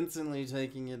convincingly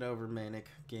taking it over Manic.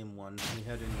 Game 1. We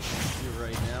head into match 2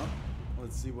 right now.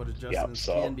 Let's see what adjustments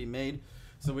can be made.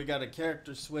 So we got a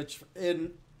character switch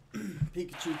in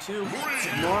Pikachu 2.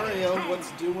 Mario,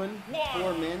 what's doing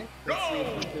for Manic? Let's see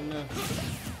if we can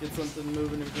get something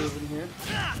moving and grooving here.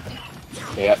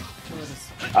 Yep.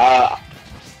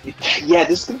 Yeah,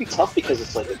 this is gonna be tough because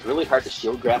it's really hard to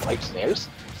shield grab Ike's snares.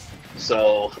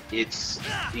 So he's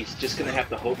just gonna have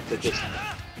to hope to just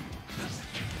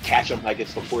catch him, I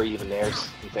guess, before he even nairs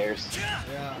and fairs.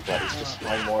 Yeah. But it's just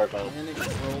way more about. Manic is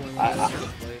rolling all over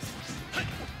the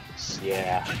place.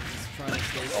 Yeah. He's trying to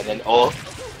stay And then trying to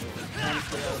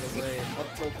stay out of the way. Up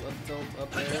tilt,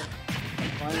 up there.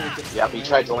 Finally gets Yep, he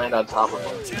tried to land on top of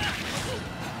him.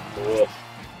 Ugh.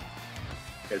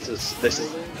 This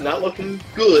is not looking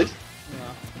good,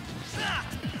 Yeah.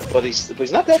 but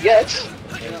he's not dead yet.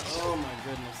 Yeah. Oh my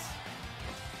goodness.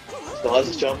 Still has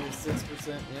his jump. 6%, yes,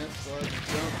 still has his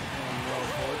jump. And no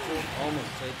fortune,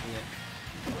 almost taking it.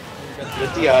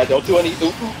 With the don't do any.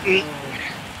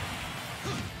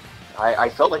 I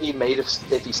felt like he made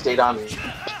if he stayed on,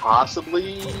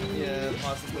 possibly. Yeah,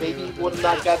 possibly. Maybe he would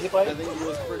not got hit by I it. think he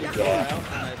was pretty far out, and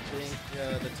I think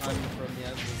the timing from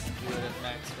Yez was to do it at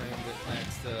max range, at max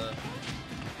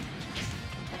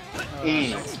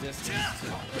distance.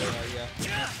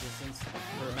 Max distance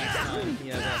for max time. He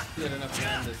had enough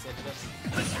time to set it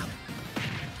up.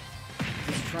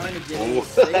 He's trying to get him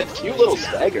That cute little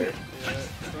stagger. Yeah,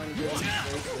 trying to get him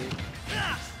safely.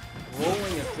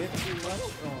 Rolling a bit too much.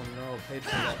 Oh no, paid for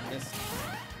that miss.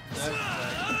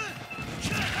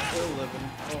 Still living.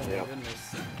 Oh my goodness.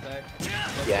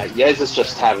 Yeah, Yez is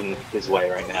just having his way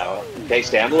right now. Okay,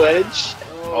 stand the edge.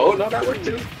 Oh no, that worked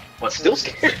too. But still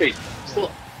scary. Still.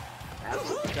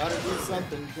 Gotta do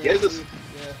something. Yez is.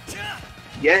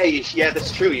 Yeah,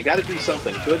 that's true. You gotta do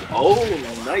something. Good. Oh,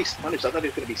 nice punish. I thought he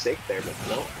was gonna be safe there, but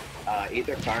no.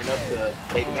 Either far enough to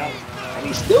take him out. And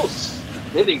he's still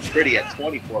hitting pretty at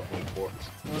 24.4. 24.4,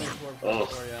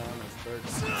 yeah, on his third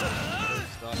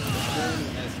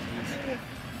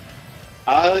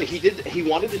stop. He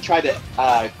wanted to try to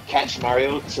catch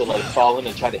Mario to fall in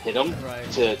and try to hit him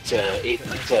to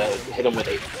hit him with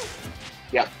a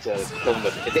to kill him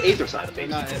with the Aether side of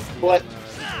things. But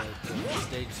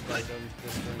stage spike him,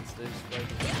 stage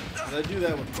spike him. I do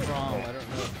that with Prom. I don't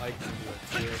know if I can do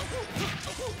it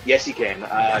too. Yes, you can.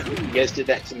 You guys did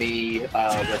that to me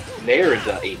with Nair in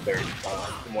the Aether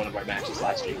in one of our matches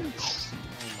last week.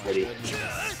 Ready? What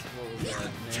was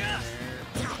that? Nair,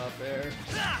 up air.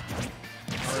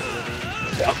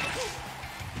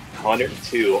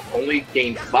 102. Only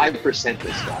gained 5%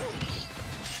 this time.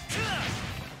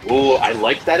 Ooh, I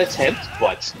liked that attempt,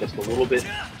 but just a little bit.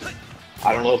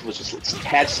 I don't know if it was just a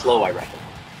tad slow, I reckon.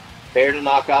 Fair to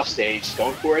knock off stage,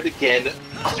 going for it again.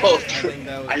 Oh,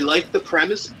 I like the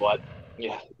premise, but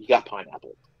yeah, you got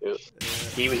Pineapple.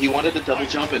 He wanted to double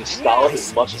jump and stall it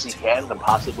as much as he can, and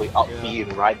possibly up B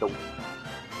and ride the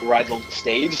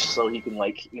stage so he can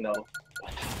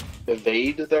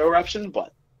evade the eruption,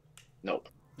 but nope.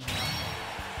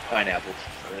 Pineapple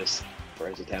for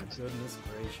his attempt. Goodness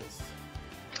gracious.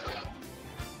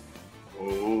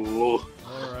 Ooh.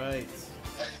 Alright.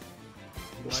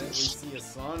 Might we see a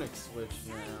Sonic switch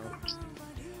now?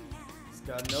 He's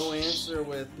got no answer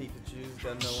with Pikachu, he's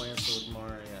got no answer with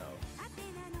Mario.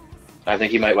 I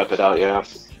think he might whip it out, yeah. Yeah,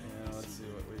 let's see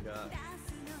what we got.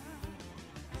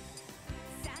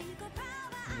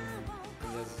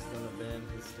 This is gonna ban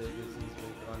his stages he's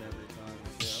been on every time,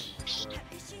 yeah. So,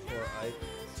 for Ike,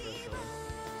 especially.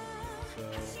 So,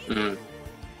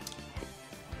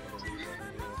 what are we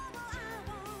gonna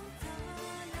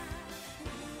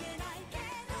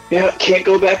do? Yeah, can't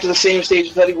go back to the same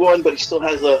stages that he won, but he still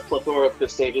has a plethora of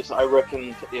good stages. I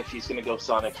reckon if he's going to go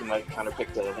Sonic, he might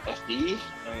counterpick the FD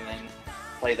and then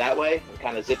play that way and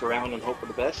kind of zip around and hope for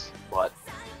the best. But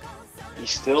he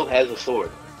still has a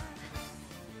sword.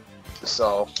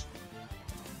 So,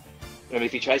 I mean,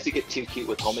 if he tries to get too cute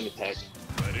with homing attack,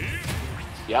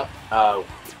 yep,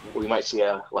 we might see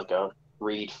a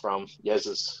read from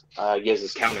Yez's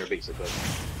counter, basically.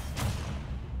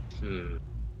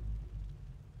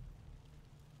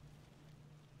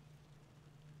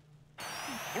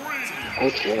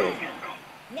 Okay.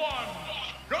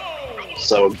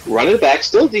 So running it back,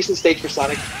 still a decent stage for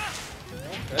Sonic.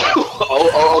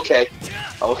 Okay.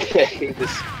 Okay.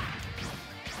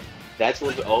 That's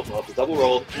what. The double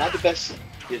roll, not the best.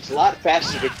 It's a lot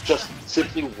faster to just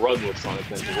simply run with Sonic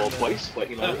than to roll twice, but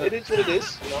you know, it is what it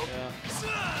is. You know.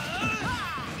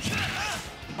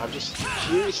 I'm just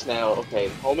curious now. Okay,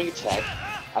 homing attack.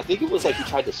 I think it was like he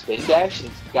tried to spin dash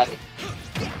and got it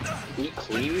beat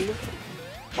clean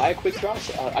by a quick draw,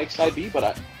 Ike side B, but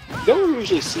I don't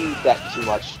usually see that too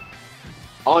much.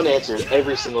 Unanswered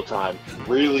every single time.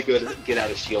 Really good get out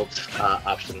of shield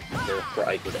option for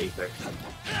Ike with Aether.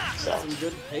 So. Some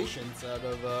good patience out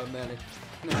of Manic.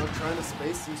 Now trying to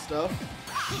space some stuff.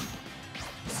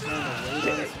 Trying to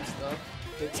wait on some stuff.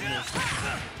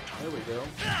 There we go.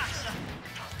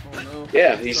 Oh no.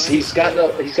 Yeah, he's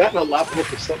gotten a lot more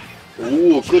percent.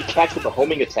 Ooh, good catch with the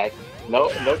homing attack. No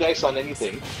dice on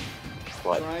anything.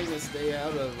 But trying to stay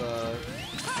out of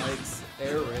Ike's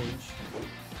air range.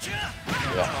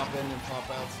 Pop in and pop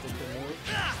out, stick the move.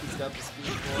 He's got the speed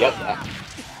for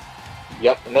it.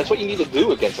 Yep, and that's what you need to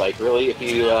do against Ike, really. If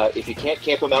you can't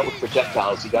camp him out with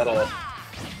projectiles, you gotta.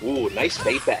 Ooh, nice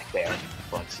bait back there.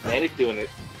 But Manic doing it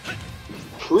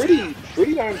pretty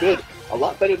darn good. A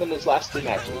lot better than his last two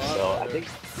matches. So I think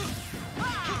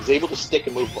he's able to stick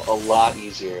and move a lot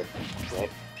easier.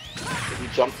 Right? If he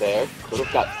jumped there, could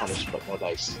have got punished, but no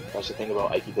dice. That's the thing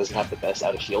about Ike, he doesn't have the best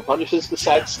out of shield punishes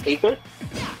besides Aether.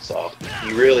 So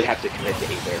you really have to commit to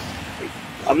Aether.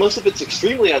 Unless if it's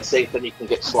extremely unsafe, then you can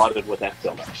get slaughtered with that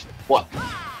film action. What?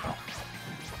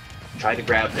 Trying to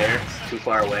grab there, too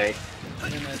far away.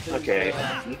 Okay.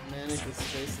 Manic is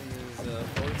facing his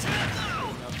force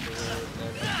enough to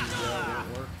where that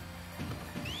won't work.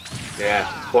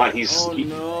 Yeah, but he's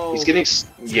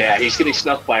getting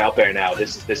snuffed by up air now.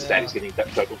 This is bad. He's getting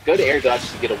good air dodge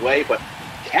to get away, but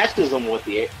catches him with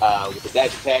the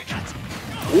dash attack.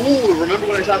 Ooh, remember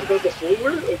when I talked about the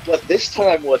forward? But this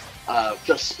time with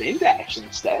just spin dash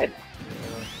instead.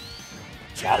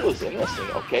 That was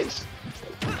interesting. Okay,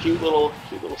 cute little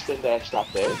spin dash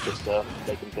stop there, just to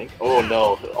make him think. Oh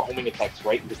no, homing attacks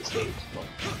right into the stage.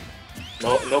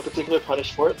 No particular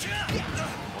punish for it.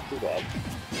 Not too bad.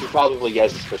 He probably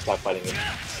has his first time fighting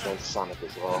against Sonic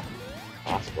as well.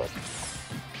 But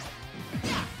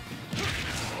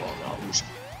oh no,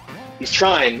 he's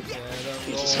trying.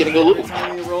 He's just getting a little. Every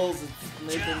time he rolls,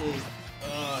 it's making me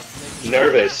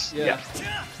nervous. Yeah.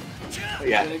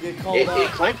 Yeah.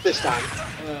 It clamped this time.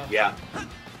 Yeah.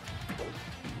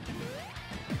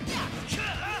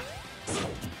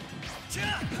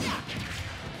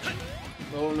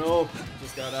 Oh no,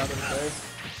 just got out of the way.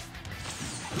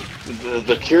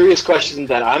 The curious question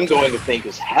that I'm going to think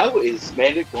is, how is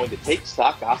Manic going to take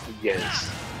stock off of Yez?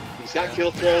 He's got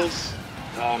kill throws.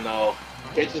 Oh no.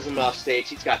 Catches him off stage.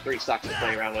 He's got 3 stocks to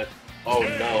play around with. Oh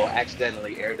no,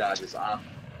 accidentally air dodge is off.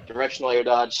 Directional air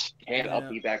dodge. Can't up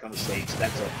be back on the stage.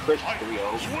 That's a crisp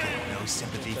 3-0. No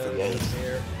sympathy for Yez.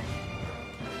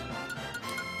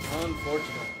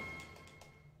 Unfortunate.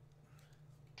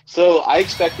 So I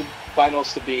expected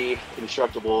finals to be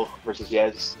Indestructible versus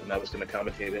Yez, and I was going to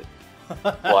commentate it.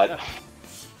 But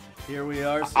here we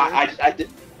are, sir. I did.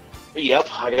 Yep,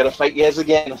 I got to fight Yez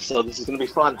again, so this is going to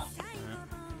be fun.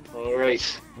 All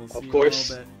right. We'll of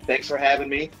course. Thanks for having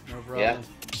me. No problem. Yeah.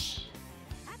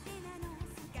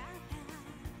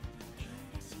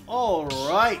 All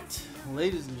right,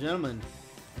 ladies and gentlemen,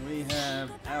 we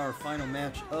have our final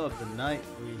match of the night.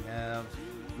 We have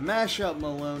Mashup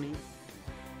Maloney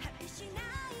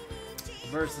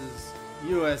versus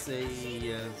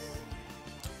USAE.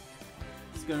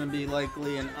 It's going to be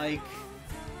likely an Ike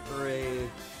or a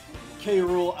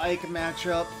K-Rool Ike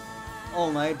matchup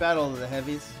all night. Battle of the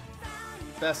Heavies.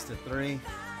 Best of 3.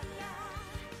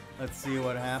 Let's see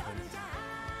what happens.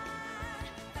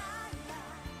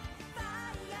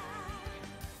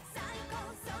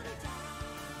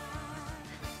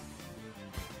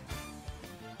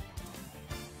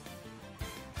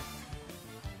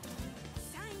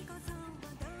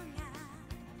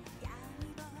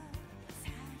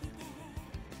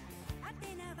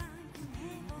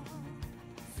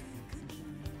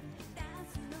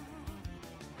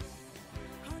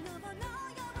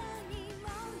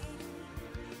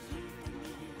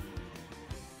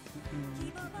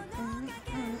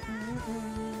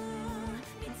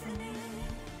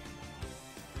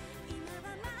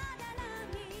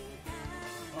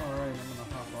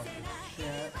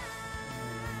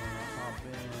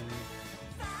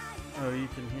 Oh, you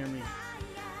can hear me.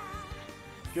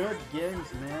 Good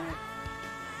games, man.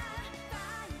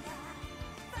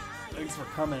 Thanks for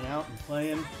coming out and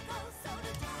playing.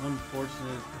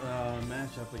 Unfortunate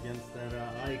matchup against that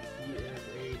Ike. He is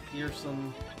a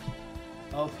fearsome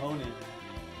opponent.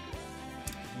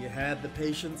 You had the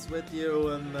patience with you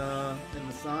in the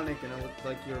Sonic, and it looked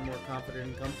like you were more confident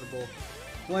and comfortable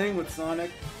playing with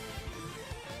Sonic.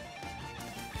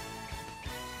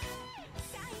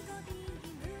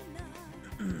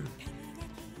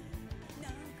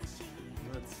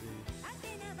 Let's see.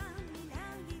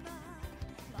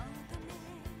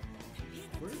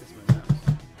 Where is my mouse?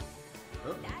 Oh.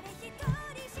 I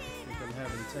think I'm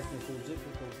having technical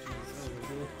difficulties over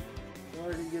here.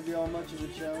 Sorry to give you all much of a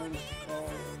challenge to call.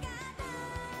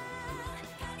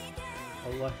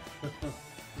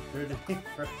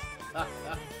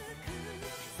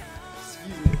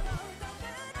 Excuse me.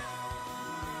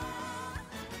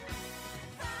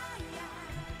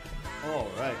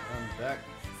 Alright, I'm back.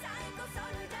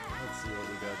 Let's see what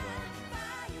we got going here.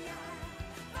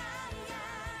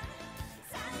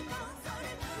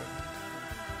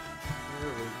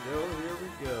 Here we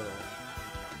go.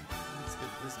 Let's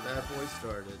get this bad boy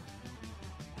started.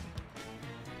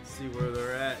 See where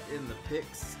they're at in the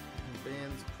picks and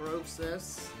bands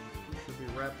process. We should be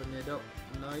wrapping it up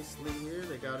nicely here.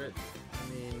 They got it. I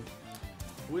mean,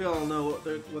 we all know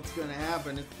what's going to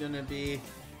happen. It's going to be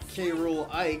K. Rool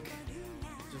Ike.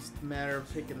 Just a matter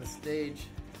of picking the stage.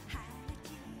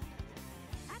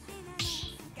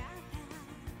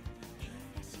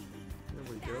 There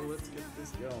we go. Let's get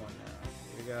this going now.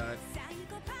 We got.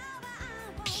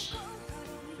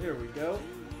 Here we go.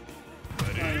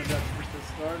 Trying to get this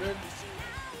started.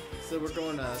 So we're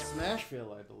going to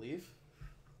Smashville, I believe.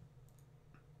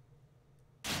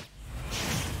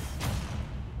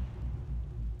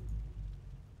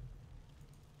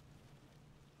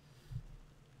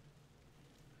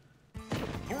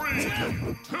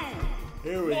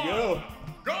 Here we go.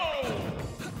 Go!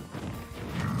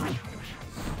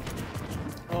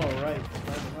 Alright,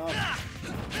 starting off.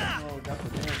 Oh, got the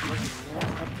damn looking.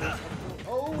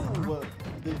 Oh,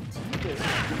 the deepest.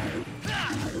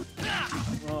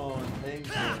 Oh, and bang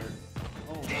forward.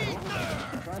 Oh, no.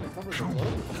 Trying to cover the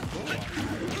load with the full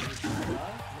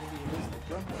on. Maybe he missed the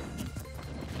jump.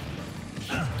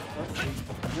 Oh,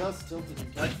 just tilted and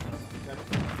catch.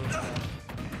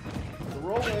 The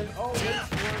roll in. Oh, waits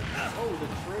for it. Oh, the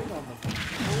trade on the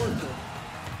floor to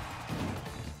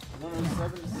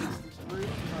 107 to 63.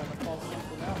 Trying to call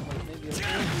something out, like maybe a 40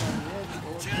 on the edge,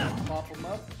 or just pop them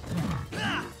up.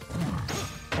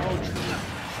 Oh,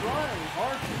 trying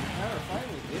hard to counter.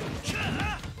 Finally did it.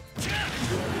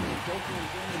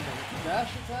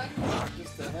 Dash attack,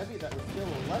 just a heavy that would kill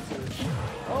a lesser.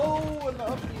 Oh, and the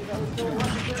up B that would kill a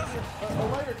lesser character, a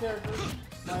lighter character.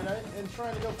 Might I? And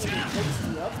trying to go for the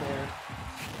tasty up there.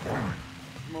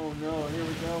 Oh no, here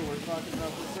we go. We're talking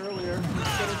about this earlier.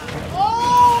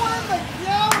 Oh, and the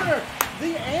counter!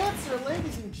 The answer,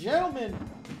 ladies and gentlemen.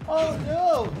 Oh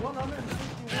no,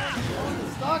 151. The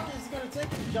stock is going to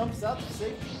take it. Jumps out the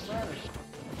safety center.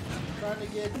 Trying to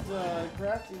get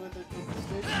crafty with it with the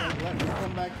stage. Like, letting him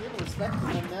come back in. Respecting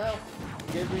him now.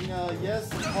 Giving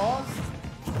yes a pause.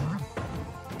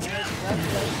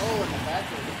 Oh, and the back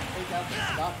there. Take out the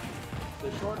stop. The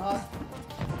short hop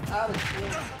out of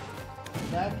shield.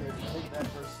 Back here to take that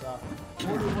first stop.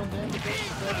 41 damage, 7-1.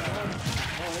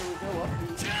 Oh, here we go. Up to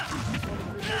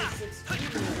 23-36.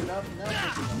 Moving up now,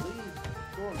 taking the lead.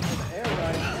 Going for the air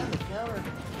ride and the counter.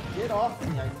 Get off me.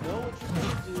 I know what you're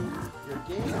going to do. Your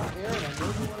game is air, and I know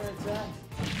you want to attack.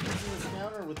 Using this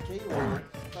counter with K-Roll.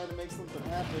 Trying to make something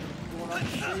happen. Going on the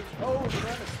stage. Oh,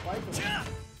 trying to spike him.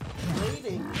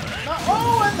 Trading.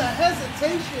 Oh, and the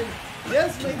hesitation.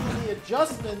 Yes, making the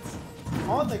adjustments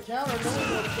on the counter, knowing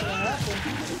what's going to happen.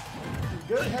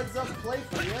 Good heads-up play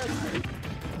for Yes.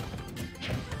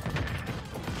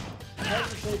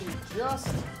 Hesitating just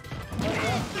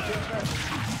enough to get that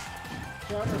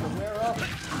counter to wear up.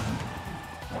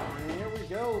 And here we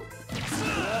go.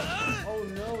 Oh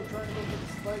no, trying to go for the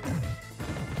spike.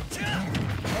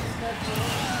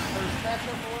 Smash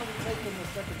up for him and take him the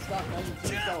second stop. Now you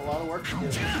team's got a lot of work to do. And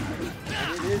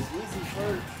it is easy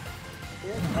for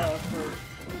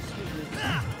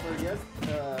yes,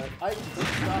 Ike to take the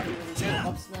stop here. We go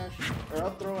up smash or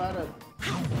up throw out of.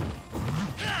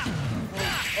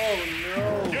 Oh no!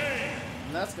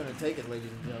 And that's gonna take it,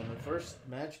 ladies and gentlemen. First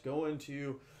match going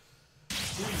to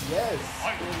Yes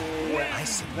in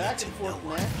a back and forth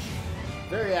match.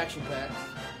 Very action packed.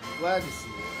 Glad to see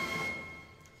it.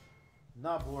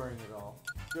 Not boring at all.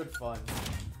 Good fun.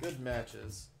 Good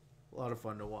matches. A lot of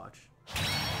fun to watch.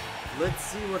 Let's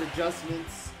see what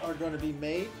adjustments are going to be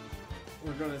made.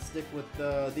 We're going to stick with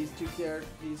these two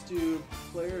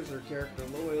players are character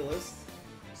loyalists.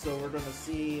 So we're going to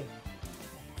see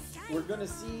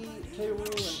K.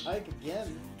 Rool and Ike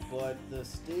again, but the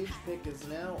stage pick is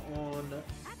now on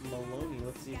Maloney.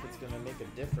 Let's see if it's going to make a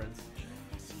difference.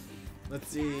 Let's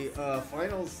see,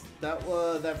 finals,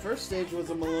 that first stage was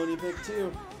a Maloney pick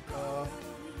too.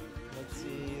 Let's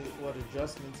see what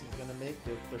adjustments he's going to make,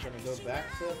 if they're going to go back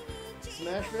to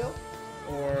Smashville,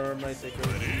 or might they go to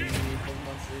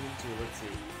Pokemon Stadium 2? Let's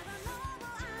see.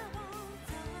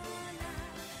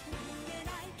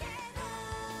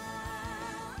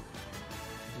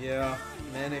 Yeah,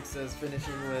 Manic says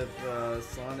finishing with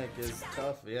Sonic is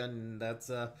tough. Yeah, and that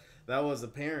was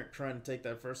apparent trying to take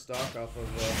that first stock off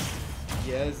of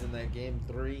Yez in that game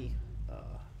 3.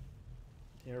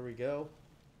 Here we go.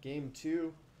 Game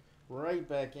 2. Right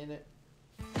back in it.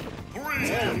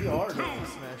 Yeah, we are going to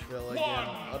Smashville again.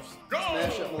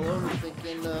 Smash at Maloney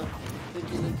thinking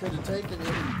he could have taken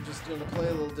it. Just going to play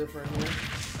a little different here.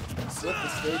 Flip the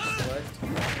stage select.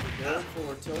 Go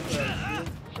for tilt back.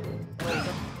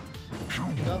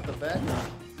 Not the back.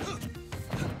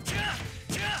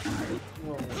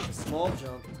 Well, small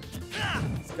jump.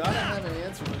 He's got to have an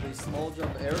answer for these small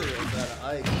jump aerials at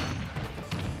Ike.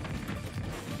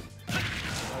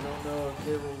 I don't know if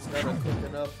K-Rool's got a quick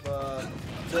enough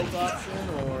tilt option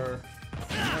or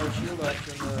shield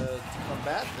option to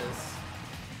combat this.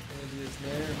 Maybe his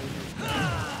Nair, maybe his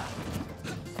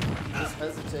He's just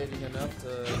hesitating enough to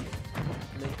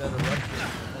make that eruption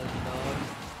and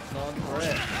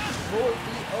non-threat.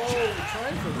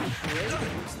 Trying for the trade. It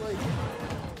looks like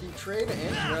he traded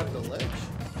and grabbed the ledge.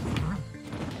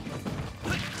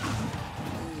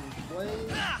 Playing.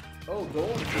 Oh,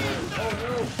 going for it. Oh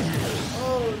no!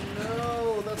 Oh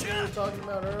no! That's what we were talking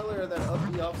about earlier, that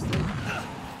up the off stage.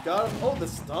 Got him. Oh, the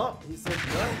stomp. He said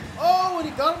no. Oh, and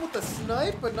he got him with the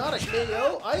snipe, but not a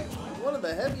KO. Ike, one of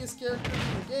the heaviest characters in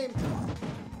the game.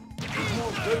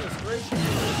 Oh, goodness gracious.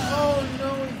 Oh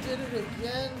no, he did it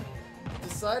again.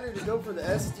 Decided to go for the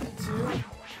SD2.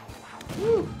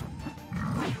 Whew.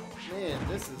 Man,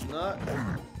 this is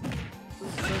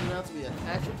turning out to be an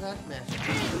action-packed match.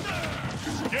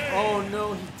 Oh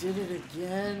no, he did it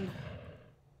again.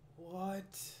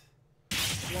 What?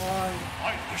 Why?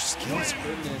 Your skills are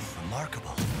goodness.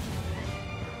 remarkable.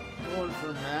 Going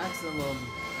for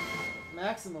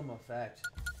maximum effect.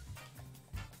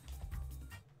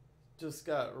 Just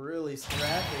got really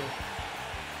scrappy.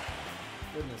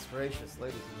 Goodness gracious,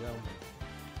 ladies and gentlemen.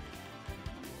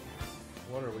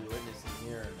 What are we witnessing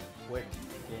here in a quick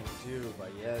game 2 by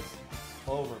Yez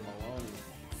over Maloney?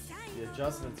 The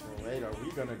adjustments were made. Are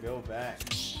we going to go back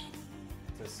to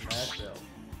Smashville?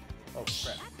 Oh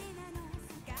crap.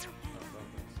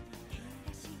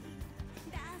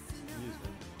 Excuse me.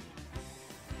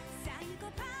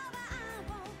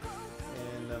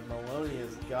 And Maloney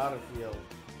has got to feel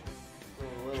a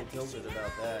little tilted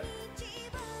about that.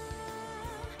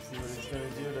 See what he's going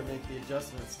to do to make the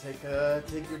adjustments. Take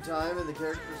your time in the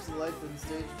character select and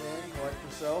stage ban. Collect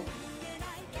yourself.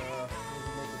 Maybe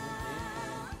make a new game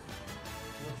plan.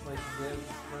 Looks like Giz is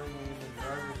currently in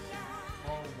Jarvis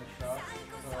calling the shot.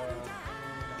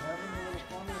 Having a little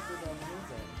fun with it on his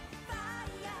end.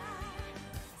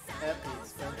 At the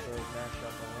expense of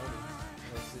matchup alone.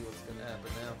 Let's see what's going to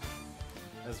happen now.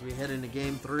 As we head into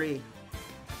game 3.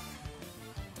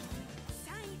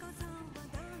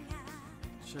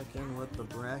 Check in with the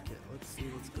bracket. Let's see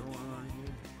what's going on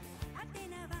here.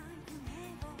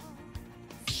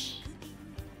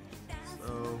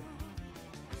 So,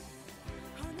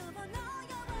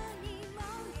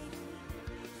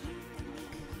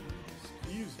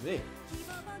 excuse me.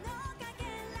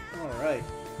 All right.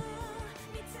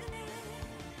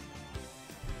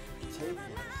 Taking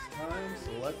time,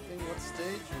 selecting what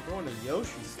stage. We're going to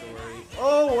Yoshi's Story.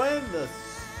 Oh, and the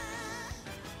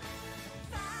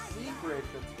secret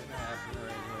that's gonna happen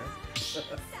right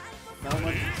here. Not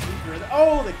much of a secret.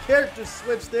 Oh, the character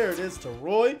switch. There it is to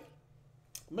Roy.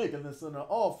 Making this an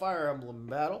all Fire Emblem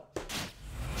battle.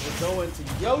 We're going to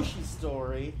Yoshi's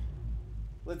Story.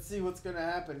 Let's see what's gonna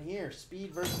happen here.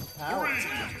 Speed versus power. 3,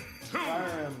 2,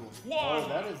 Fire Emblem. 1, Oh,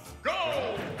 that is. go!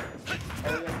 Oh,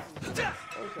 yeah.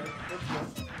 Okay, let's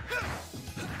go.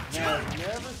 Now, I've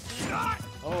never seen.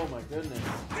 Oh my goodness.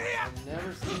 I've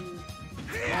never seen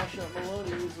Smash Up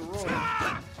Maloney use a Roy.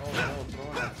 Oh no,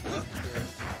 throwing that stuff here.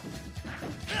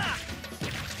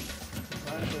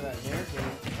 Time for that Nair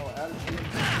game. Oh, out of field.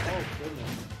 Oh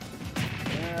goodness.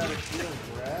 Nair out of field.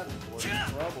 Grabbing for it.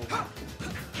 Trouble. Oh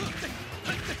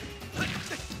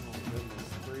goodness.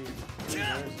 Three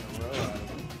Nairs in a row out of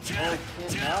him. Oh,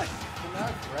 cannot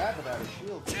cannot grab it out of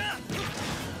shield.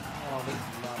 Oh, this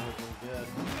is not looking good.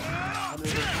 Under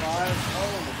the 5.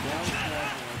 Oh, and the down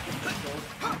smash.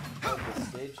 Help the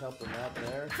stage help him out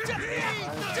there.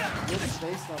 Good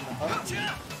space on the up.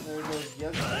 There goes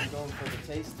Yes going for the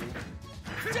tasty.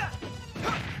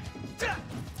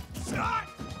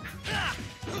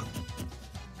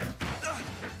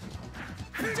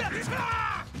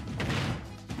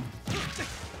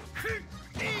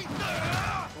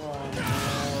 Oh no,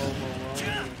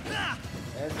 Maloney.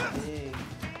 SD.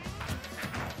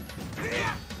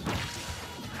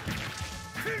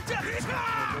 Good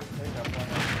pickup on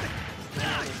that.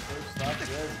 First stop,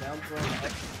 yes, down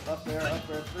throw, up there,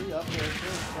 3, up there, 2,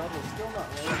 trouble, still not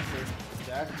landing for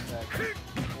dash attack.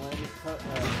 Landing,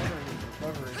 covering his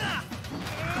recovery.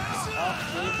 Off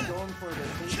stage, going for the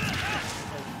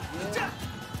again.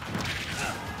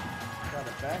 Got a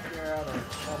back air out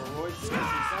of Roy Davis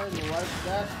inside the life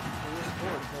dash for this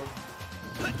forward. So,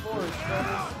 4 is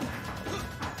trouble.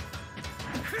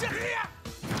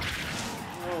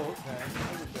 Oh, okay.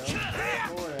 There we go.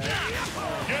 Forward air.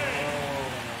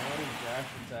 Oh, and a dash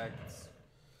attack.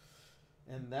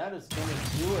 And that is going to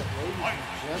do it, ladies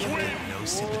and gentlemen. No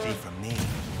sympathy from me.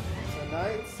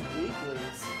 Tonight's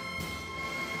Weeklies.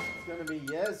 It's going to be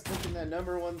Yes taking that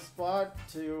 #1 spot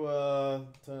to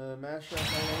mash up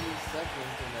Maloney's second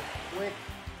in a quick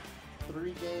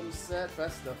 3-game set,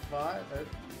 best of 5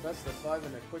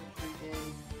 in a quick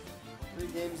 3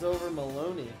 games over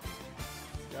Maloney.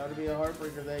 It's got to be a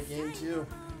heartbreaker that game too.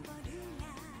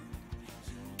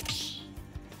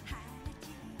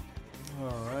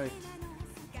 All right.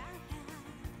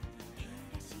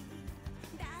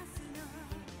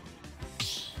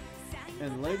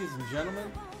 And ladies and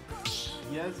gentlemen,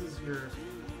 Yes is your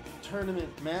tournament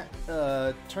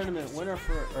winner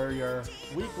or your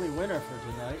weekly winner for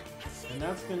tonight. And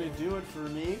that's going to do it for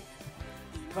me,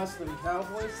 Custom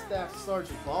Cowboy, Staff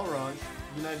Sergeant Balraj,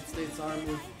 United States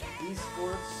Army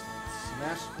eSports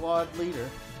Smash Squad leader.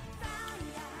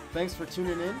 Thanks for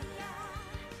tuning in.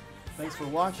 Thanks for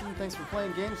watching. Thanks for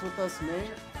playing games with us,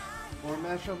 Mayor. Or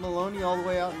Mashup Maloney all the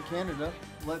way out in Canada.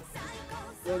 Let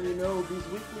you know these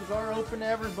weeklies are open to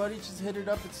everybody. Just hit it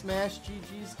up at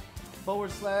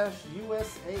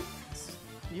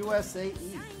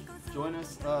smashggs/USAE. Join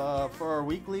us for our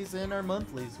weeklies and our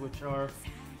monthlies, which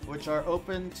are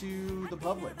open to the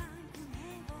public.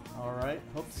 All right,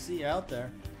 hope to see you out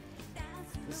there.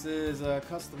 This is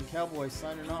Custom Cowboy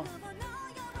signing off.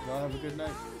 Y'all have a good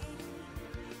night.